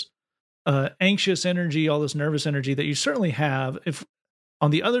this anxious energy, all this nervous energy that you certainly have, if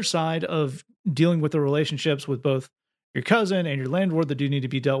on the other side of dealing with the relationships with both your cousin and your landlord that do need to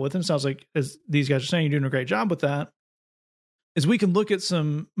be dealt with, and it sounds like, as these guys are saying, you're doing a great job with that, is we can look at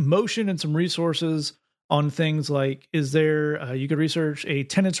some motion and some resources on things like, is there, you could research a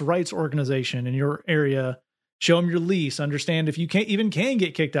tenants' rights organization in your area, show them your lease, understand if you can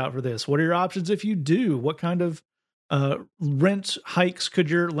get kicked out for this. What are your options if you do? What kind of rent hikes could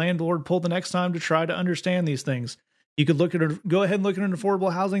your landlord pull the next time, to try to understand these things? You could go ahead and look at an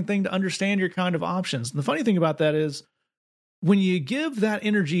affordable housing thing to understand your kind of options. And the funny thing about that is, when you give that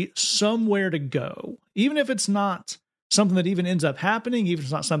energy somewhere to go, even if it's not something that even ends up happening, even if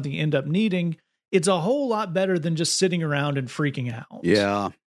it's not something you end up needing, it's a whole lot better than just sitting around and freaking out.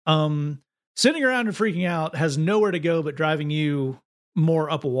 Yeah. Sitting around and freaking out has nowhere to go but driving you more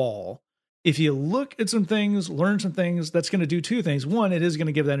up a wall. If you look at some things, learn some things, that's going to do two things. One, it is going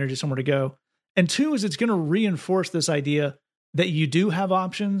to give that energy somewhere to go. And two, is it's going to reinforce this idea that you do have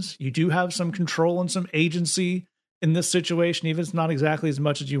options, you do have some control and some agency in this situation, even if it's not exactly as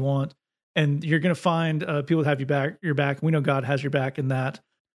much as you want. And you're going to find people that have your back. We know God has your back in that.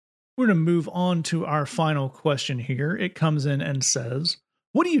 We're going to move on to our final question here. It comes in and says,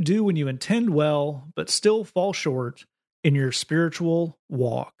 what do you do when you intend well, but still fall short in your spiritual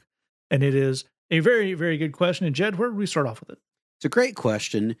walk? And it is a very, very good question. And Jed, where do we start off with it? It's a great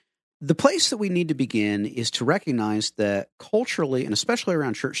question. the place that we need to begin is to recognize that culturally, and especially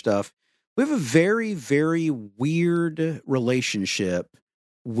around church stuff, we have a very, very weird relationship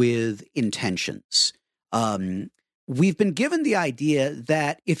with intentions. We've been given the idea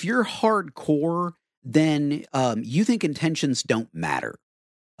that if you're hardcore, then you think intentions don't matter.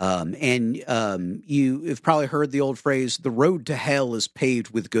 You have probably heard the old phrase, the road to hell is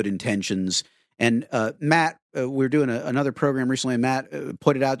paved with good intentions. And Matt, we were doing another program recently, and Matt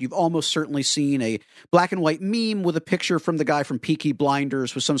pointed out you've almost certainly seen a black and white meme with a picture from the guy from Peaky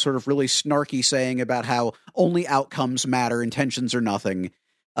Blinders with some sort of really snarky saying about how only outcomes matter, intentions are nothing.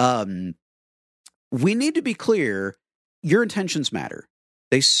 We need to be clear, your intentions matter.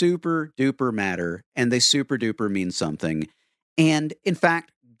 They super duper matter, and they super duper mean something. And in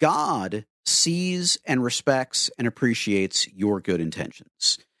fact, God sees and respects and appreciates your good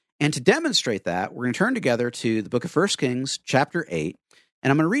intentions. And to demonstrate that, we're going to turn together to the book of 1 Kings, chapter 8, and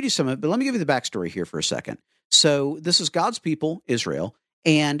I'm going to read you some of it, but let me give you the backstory here for a second. So this is God's people, Israel,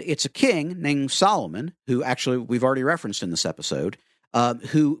 and it's a king named Solomon, who actually we've already referenced in this episode,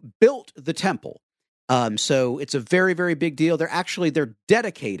 who built the temple. So it's a very, very big deal. They're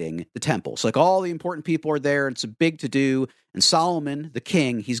dedicating the temple. So like all the important people are there. It's a big to-do. And Solomon, the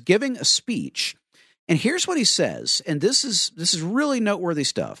king, he's giving a speech. And here's what he says, and this is really noteworthy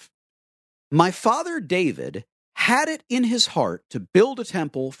stuff. My father David had it in his heart to build a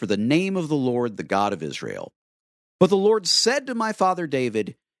temple for the name of the Lord, the God of Israel. But the Lord said to my father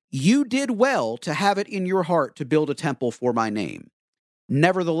David, you did well to have it in your heart to build a temple for my name.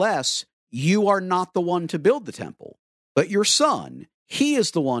 Nevertheless, you are not the one to build the temple, but your son, he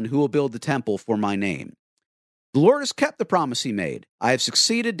is the one who will build the temple for my name. The Lord has kept the promise he made. I have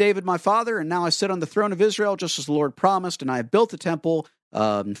succeeded David my father, and now I sit on the throne of Israel just as the Lord promised, and I have built the temple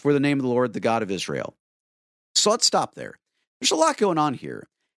for the name of the Lord, the God of Israel. So let's stop there. There's a lot going on here.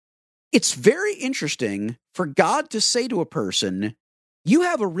 It's very interesting for God to say to a person, you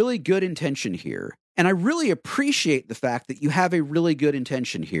have a really good intention here, and I really appreciate the fact that you have a really good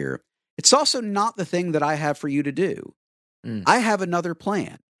intention here. It's also not the thing that I have for you to do. I have another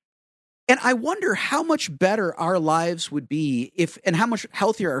plan. And I wonder how much better our lives would be and how much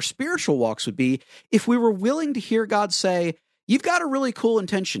healthier our spiritual walks would be if we were willing to hear God say, you've got a really cool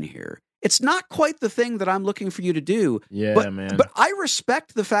intention here. It's not quite the thing that I'm looking for you to do. Man. But I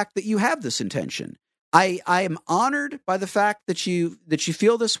respect the fact that you have this intention. I am honored by the fact that you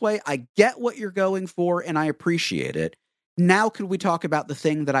feel this way. I get what you're going for, and I appreciate it. Now could we talk about the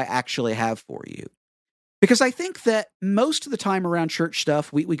thing that I actually have for you? Because I think that most of the time around church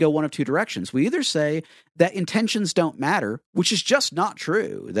stuff, we go one of two directions. We either say that intentions don't matter, which is just not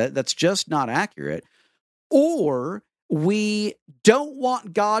true. That's just not accurate. Or we don't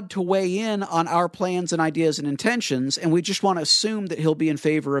want God to weigh in on our plans and ideas and intentions, and we just want to assume that he'll be in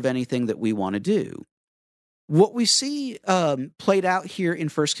favor of anything that we want to do. What we see played out here in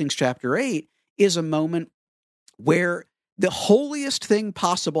 1 Kings chapter 8 is a moment where the holiest thing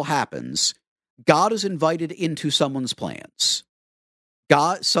possible happens. God is invited into someone's plans.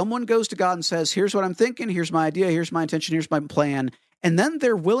 Someone goes to God and says, here's what I'm thinking, here's my idea, here's my intention, here's my plan. And then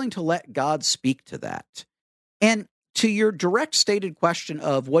they're willing to let God speak to that. And to your direct stated question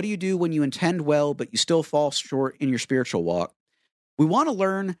of what do you do when you intend well, but you still fall short in your spiritual walk, we want to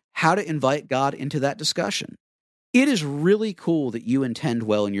learn how to invite God into that discussion. It is really cool that you intend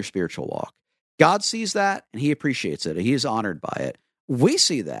well in your spiritual walk. God sees that and he appreciates it. He is honored by it. We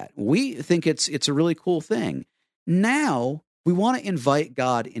see that. We think it's a really cool thing. Now, we want to invite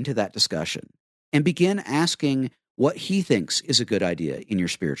God into that discussion and begin asking what he thinks is a good idea in your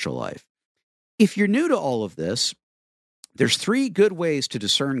spiritual life. If you're new to all of this, there's 3 good ways to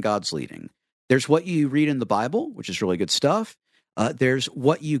discern God's leading. There's what you read in the Bible, which is really good stuff. There's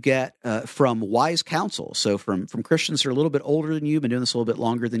what you get from wise counsel, so from Christians who are a little bit older than you, been doing this a little bit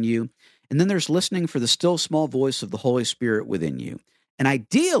longer than you. And then there's listening for the still small voice of the Holy Spirit within you. And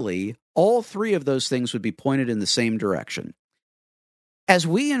ideally, all 3 of those things would be pointed in the same direction. As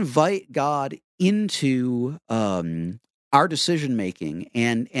we invite God into our decision-making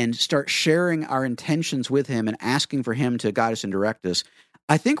and start sharing our intentions with him and asking for him to guide us and direct us,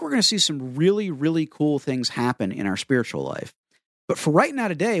 I think we're going to see some really, really cool things happen in our spiritual life. But for right now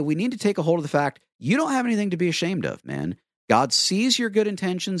today, we need to take a hold of the fact you don't have anything to be ashamed of, man. God sees your good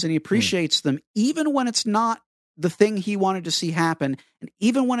intentions and he appreciates them, even when it's not the thing he wanted to see happen, and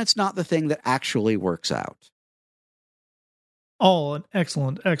even when it's not the thing that actually works out. All an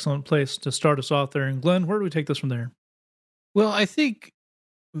excellent, excellent place to start us off there. And Glenn, where do we take this from there? Well, I think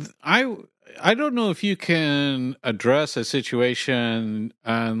I don't know if you can address a situation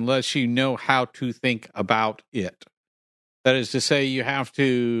unless you know how to think about it. That is to say, you have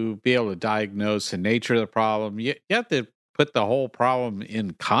to be able to diagnose the nature of the problem. You have to put the whole problem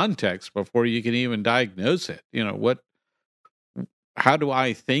in context before you can even diagnose it. How do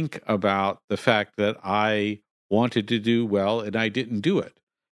I think about the fact that I wanted to do well and I didn't do it?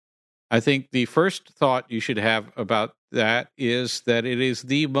 I think the first thought you should have about that is that it is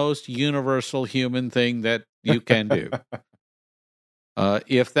the most universal human thing that you can do.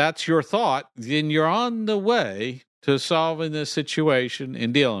 If that's your thought, then you're on the way to solving this situation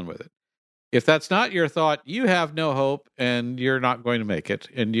and dealing with it. If that's not your thought, you have no hope and you're not going to make it.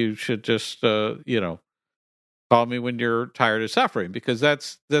 And you should just, call me when you're tired of suffering, because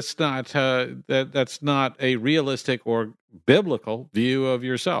that's not a realistic or biblical view of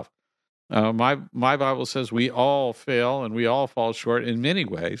yourself. My Bible says we all fail and we all fall short in many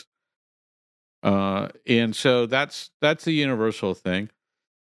ways, and so that's the universal thing.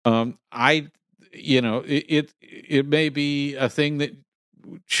 It may be a thing that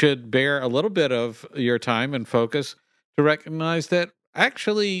should bear a little bit of your time and focus to recognize that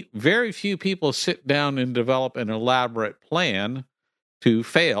actually very few people sit down and develop an elaborate plan to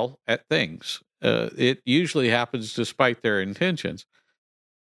fail at things. It usually happens despite their intentions.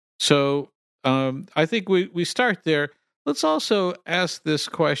 So I think we start there. Let's also ask this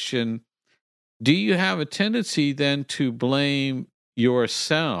question: do you have a tendency then to blame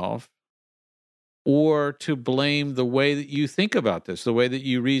yourself, or to blame the way that you think about this, the way that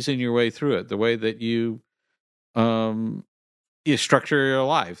you reason your way through it, the way that you structure your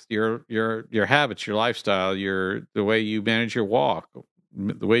life, your habits, your lifestyle, the way you manage your walk,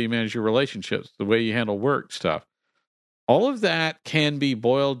 the way you manage your relationships, the way you handle work stuff? All of that can be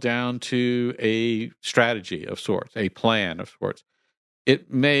boiled down to a strategy of sorts, a plan of sorts.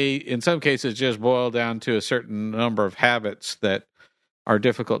 It may, in some cases, just boil down to a certain number of habits that are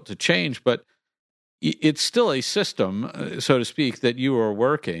difficult to change, but it's still a system, so to speak, that you are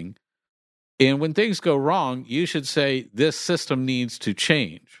working. And when things go wrong, you should say, this system needs to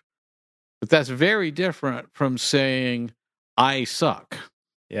change. But that's very different from saying, I suck.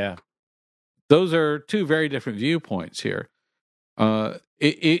 Yeah. Those are two very different viewpoints here.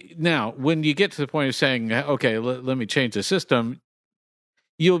 Now, when you get to the point of saying, okay, let me change the system,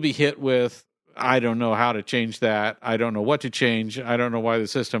 you'll be hit with, I don't know how to change that. I don't know what to change. I don't know why the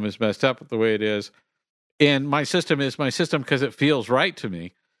system is messed up the way it is. And my system is my system because it feels right to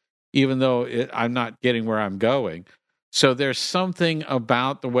me, even though I'm not getting where I'm going. So there's something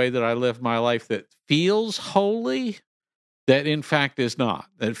about the way that I live my life that feels holy that in fact is not.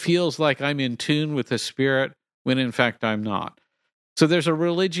 That feels like I'm in tune with the Spirit when in fact I'm not. So there's a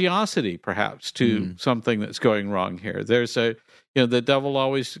religiosity perhaps to something that's going wrong here. There's the devil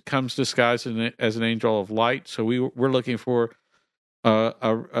always comes disguised as an angel of light. So we're looking for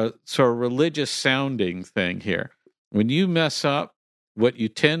a sort of religious sounding thing here. When you mess up, what you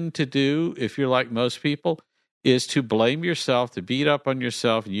tend to do, if you're like most people, is to blame yourself, to beat up on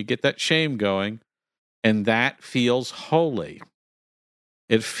yourself, and you get that shame going, and that feels holy.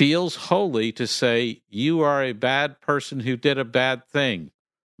 It feels holy to say, you are a bad person who did a bad thing.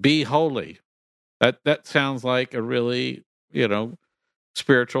 Be holy. That sounds like a really,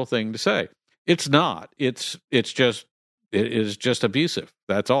 spiritual thing to say. It's not. It is just abusive.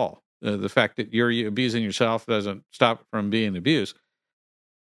 That's all. The fact that you're abusing yourself doesn't stop it from being abuse.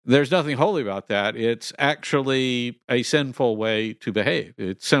 There's nothing holy about that. It's actually a sinful way to behave.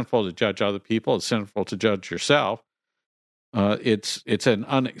 It's sinful to judge other people. It's sinful to judge yourself. It's an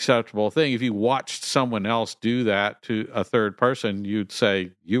unacceptable thing. If you watched someone else do that to a third person, you'd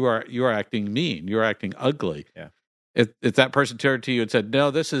say, you are acting mean. You're acting ugly. Yeah. If that person turned to you and said, no,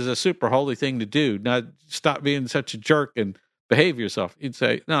 this is a super holy thing to do. Now stop being such a jerk and behave yourself. You'd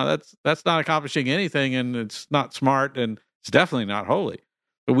say, no, that's not accomplishing anything, and it's not smart, and it's definitely not holy.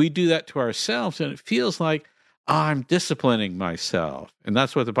 But we do that to ourselves, and it feels like, I'm disciplining myself. And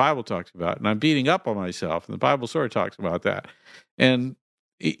that's what the Bible talks about. And I'm beating up on myself. And the Bible sort of talks about that. And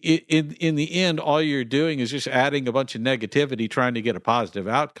in the end, all you're doing is just adding a bunch of negativity, trying to get a positive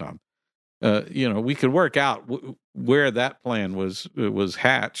outcome. We could work out where that plan was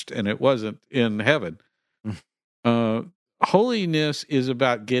hatched, and it wasn't in heaven. Holiness is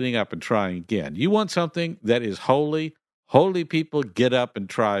about getting up and trying again. You want something that is holy. Holy people get up and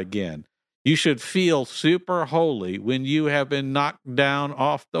try again. You should feel super holy when you have been knocked down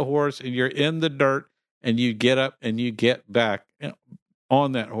off the horse and you're in the dirt, and you get up and you get back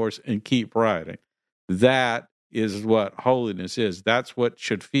on that horse and keep riding. That is what holiness is. That's what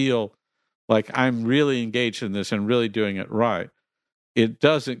should feel like I'm really engaged in this and really doing it right. It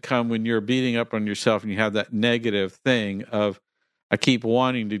doesn't come when you're beating up on yourself and you have that negative thing of, I keep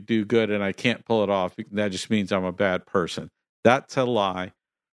wanting to do good and I can't pull it off. That just means I'm a bad person. That's a lie.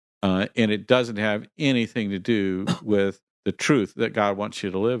 And it doesn't have anything to do with the truth that God wants you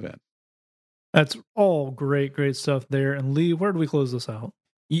to live in. That's all great stuff there. And Lee, where do we close this out?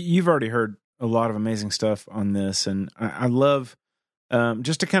 You've already heard a lot of amazing stuff on this, and I love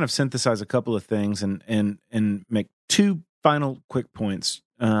just to kind of synthesize a couple of things and make two final quick points.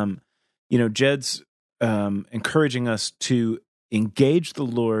 Jed's encouraging us to engage the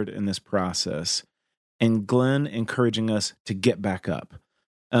Lord in this process, and Glenn encouraging us to get back up.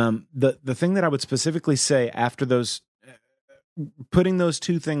 The thing that I would specifically say after those, putting those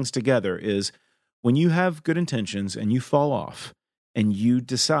two things together, is when you have good intentions and you fall off and you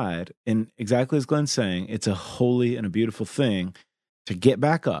decide, and exactly as Glenn's saying, it's a holy and a beautiful thing to get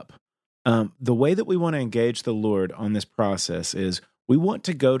back up. The way that we want to engage the Lord on this process is we want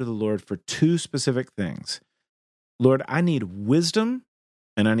to go to the Lord for two specific things. Lord, I need wisdom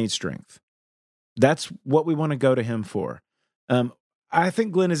and I need strength. That's what we want to go to him for. I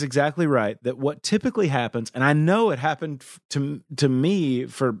think Glenn is exactly right that what typically happens, and I know it happened to me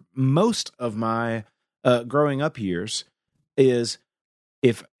for most of my growing up years, is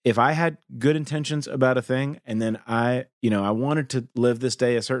if I had good intentions about a thing and then I wanted to live this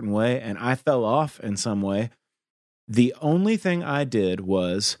day a certain way and I fell off in some way, the only thing I did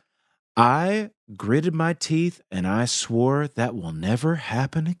was I gritted my teeth and I swore that will never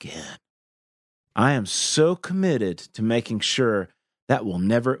happen again. I am so committed to making sure that will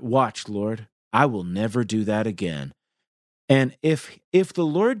never, watch, Lord, I will never do that again. And if the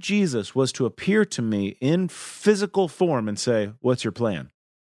Lord Jesus was to appear to me in physical form and say, what's your plan?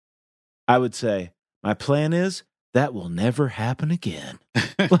 I would say, my plan is that will never happen again.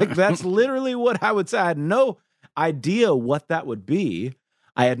 Like, that's literally what I would say. I had no idea what that would be.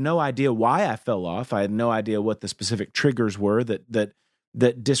 I had no idea why I fell off. I had no idea what the specific triggers were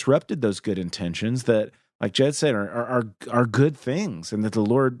that disrupted those good intentions that, like Jed said, are good things and that the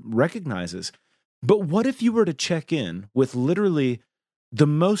Lord recognizes. But what if you were to check in with literally the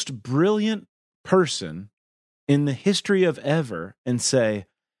most brilliant person in the history of ever and say,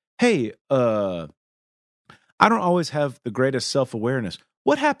 hey, I don't always have the greatest self-awareness.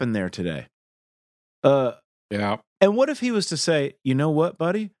 What happened there today? Yeah. And what if he was to say, you know what,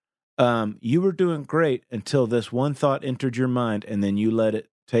 buddy? You were doing great until this one thought entered your mind, and then you let it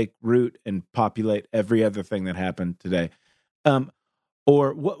take root and populate every other thing that happened today.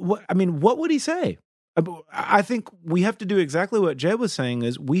 Or what? I mean, what would he say? I think we have to do exactly what Jed was saying,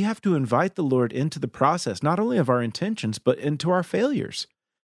 is we have to invite the Lord into the process, not only of our intentions, but into our failures.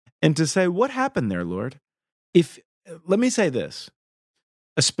 And to say, what happened there, Lord? Let me say this,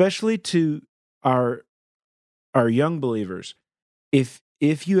 especially to our young believers, if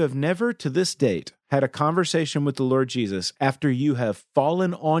you have never to this date had a conversation with the Lord Jesus after you have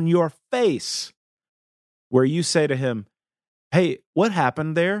fallen on your face, where you say to him, hey, what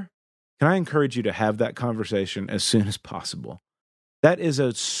happened there? Can I encourage you to have that conversation as soon as possible? That is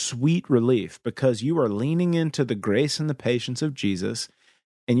a sweet relief, because you are leaning into the grace and the patience of Jesus,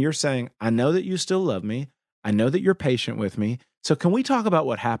 and you're saying, I know that you still love me. I know that you're patient with me. So can we talk about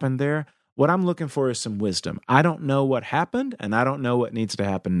what happened there? What I'm looking for is some wisdom. I don't know what happened, and I don't know what needs to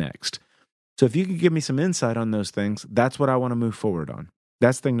happen next. So if you could give me some insight on those things, that's what I want to move forward on.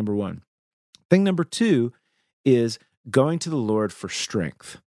 That's thing number one. Thing number two is going to the Lord for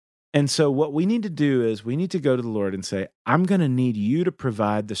strength. And so what we need to do is we need to go to the Lord and say, I'm going to need you to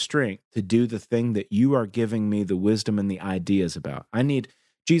provide the strength to do the thing that you are giving me the wisdom and the ideas about.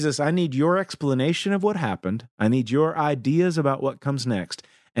 Jesus, I need your explanation of what happened. I need your ideas about what comes next.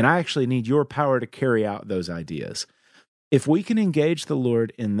 And I actually need your power to carry out those ideas. If we can engage the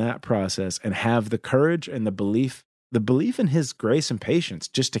Lord in that process and have the courage and the belief in his grace and patience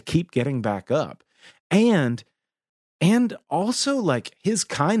just to keep getting back up, and also like his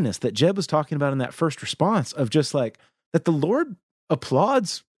kindness that Jeb was talking about in that first response of just like that the Lord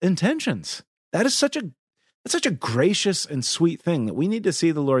applauds intentions. That's such a gracious and sweet thing that we need to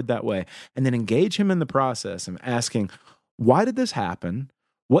see the Lord that way, and then engage him in the process and asking, why did this happen?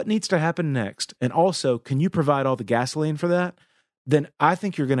 What needs to happen next? And also, can you provide all the gasoline for that? Then I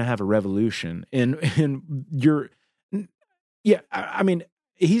think you're going to have a revolution in your, yeah, I mean,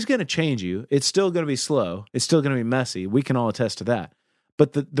 he's going to change you. It's still going to be slow. It's still going to be messy. We can all attest to that.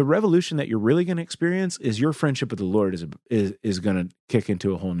 But the revolution that you're really going to experience is your friendship with the Lord is going to kick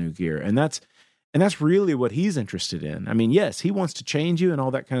into a whole new gear. And that's really what he's interested in. I mean, yes, he wants to change you and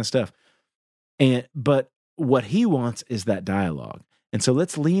all that kind of stuff. But what he wants is that dialogue. And so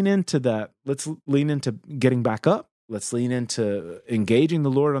let's lean into that. Let's lean into getting back up. Let's lean into engaging the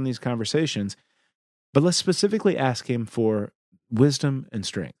Lord on these conversations. But let's specifically ask him for wisdom and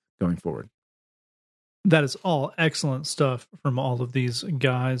strength going forward. That is all excellent stuff from all of these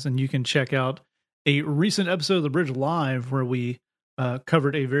guys. And you can check out a recent episode of The Bridge Live where we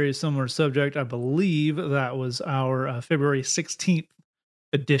covered a very similar subject. I believe that was our February 16th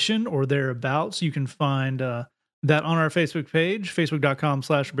edition or thereabouts. You can find that on our Facebook page,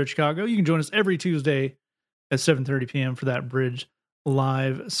 facebook.com/BridgeChicago. You can join us every Tuesday at 7:30 p.m. for that Bridge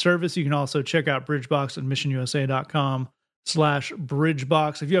Live service. You can also check out BridgeBox at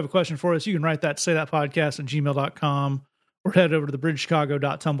missionusa.com/BridgeBox. If you have a question for us, you can write that, say that podcast at gmail.com or head over to the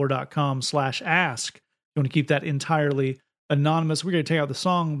bridgechicago.tumblr.com/ask. You want to keep that entirely anonymous. We're going to take out the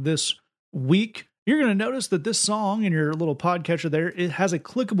song this week. You're going to notice that this song in your little podcatcher there, it has a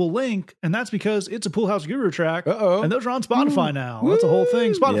clickable link, and that's because it's a Pool House Guru track. And those are on Spotify now. That's a whole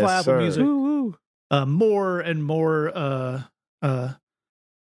thing. Spotify, Yes, Apple sir. Music. More and more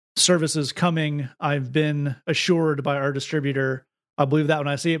services coming. I've been assured by our distributor. I'll believe that when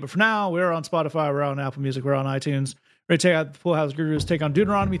I see it. But for now, we're on Spotify, we're on Apple Music, we're on iTunes. We're going to take out the Pool House Gurus, take on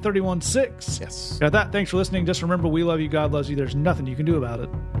Deuteronomy 31:6. Yes. Got that. Thanks for listening. Just remember, we love you. God loves you. There's nothing you can do about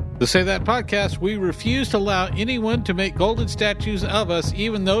it. To Say That podcast, we refuse to allow anyone to make golden statues of us,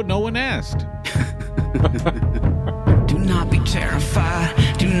 even though no one asked. Do not be terrified.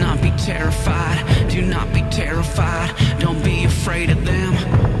 Do not be terrified. Do not be terrified. Don't be afraid of them.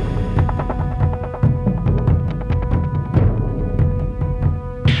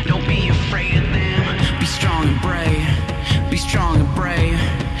 Don't be afraid of them. Be strong and brave. Be strong and brave.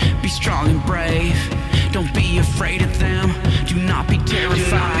 Be strong and brave. Don't be afraid of them. Do not be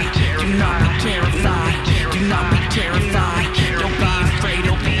terrified. Do not be terrified. Do not be terrified. Don't be afraid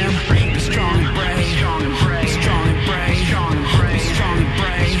of them. Be strong and brave. Be strong and brave. Be strong and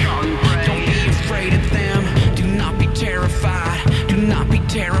brave. Don't be afraid of them. Do not be terrified. Do not be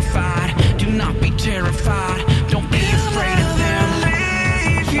terrified. Do not be terrified. Don't be afraid of them.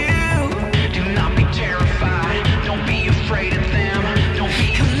 Do not be terrified. Don't be afraid of them. Don't be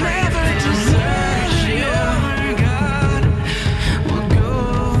afraid of them. God will go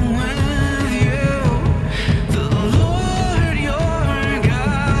with you. The Lord your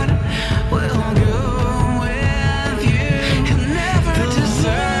God will go with you. He'll never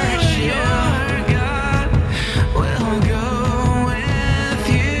desert you. God will go with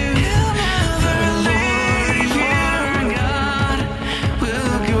you. He'll never leave you. God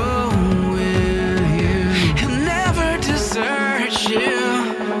will go with you. He'll never desert you.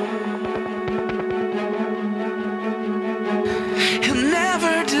 He'll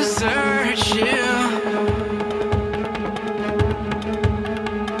never desert you.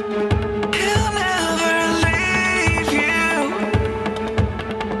 He'll never leave you.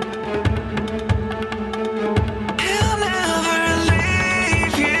 He'll never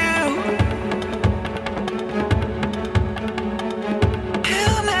leave you.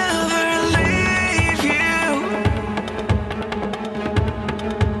 He'll never leave you.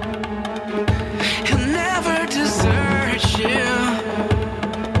 He'll never desert you.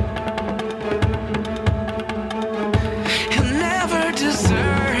 He'll never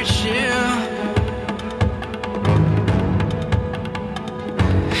desert you.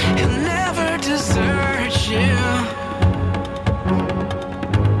 He'll never desert you.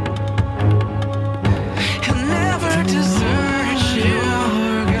 He'll never desert you.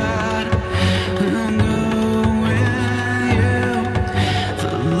 God will go with you.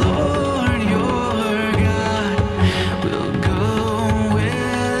 The Lord your God will go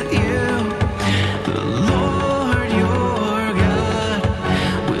with you. The Lord your God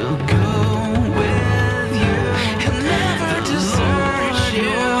will go with you. He'll never desert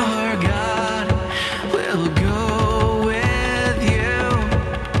you. God will go with you.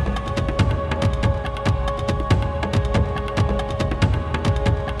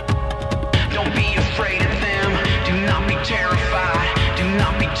 Don't be afraid of them. Do not be terrified. Do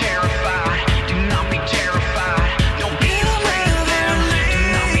not be terrified. Do not be terrified. Don't be afraid of them. Do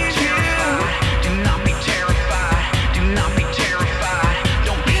not be terrified. Do not be terrified. Do not be terrified.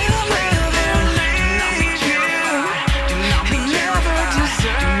 Don't be afraid of them. Do not be terrified. Do not be terrified. Do not be terrified. Don't be afraid of them. Do not be terrified. Do not be terrified. Do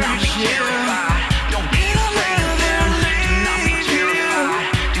not be terrified. Don't be afraid of them. Do not be terrified.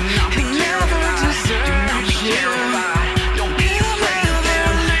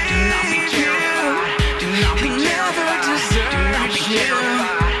 Do not be terrified. Do not be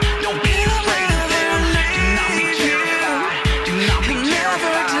terrified. Don't be afraid of them. Do not be terrified. Do not be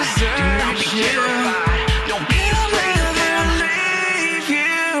terrified. Do not be terrified. Don't be afraid of them. Leave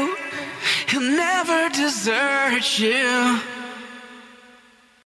you. He'll never desert you.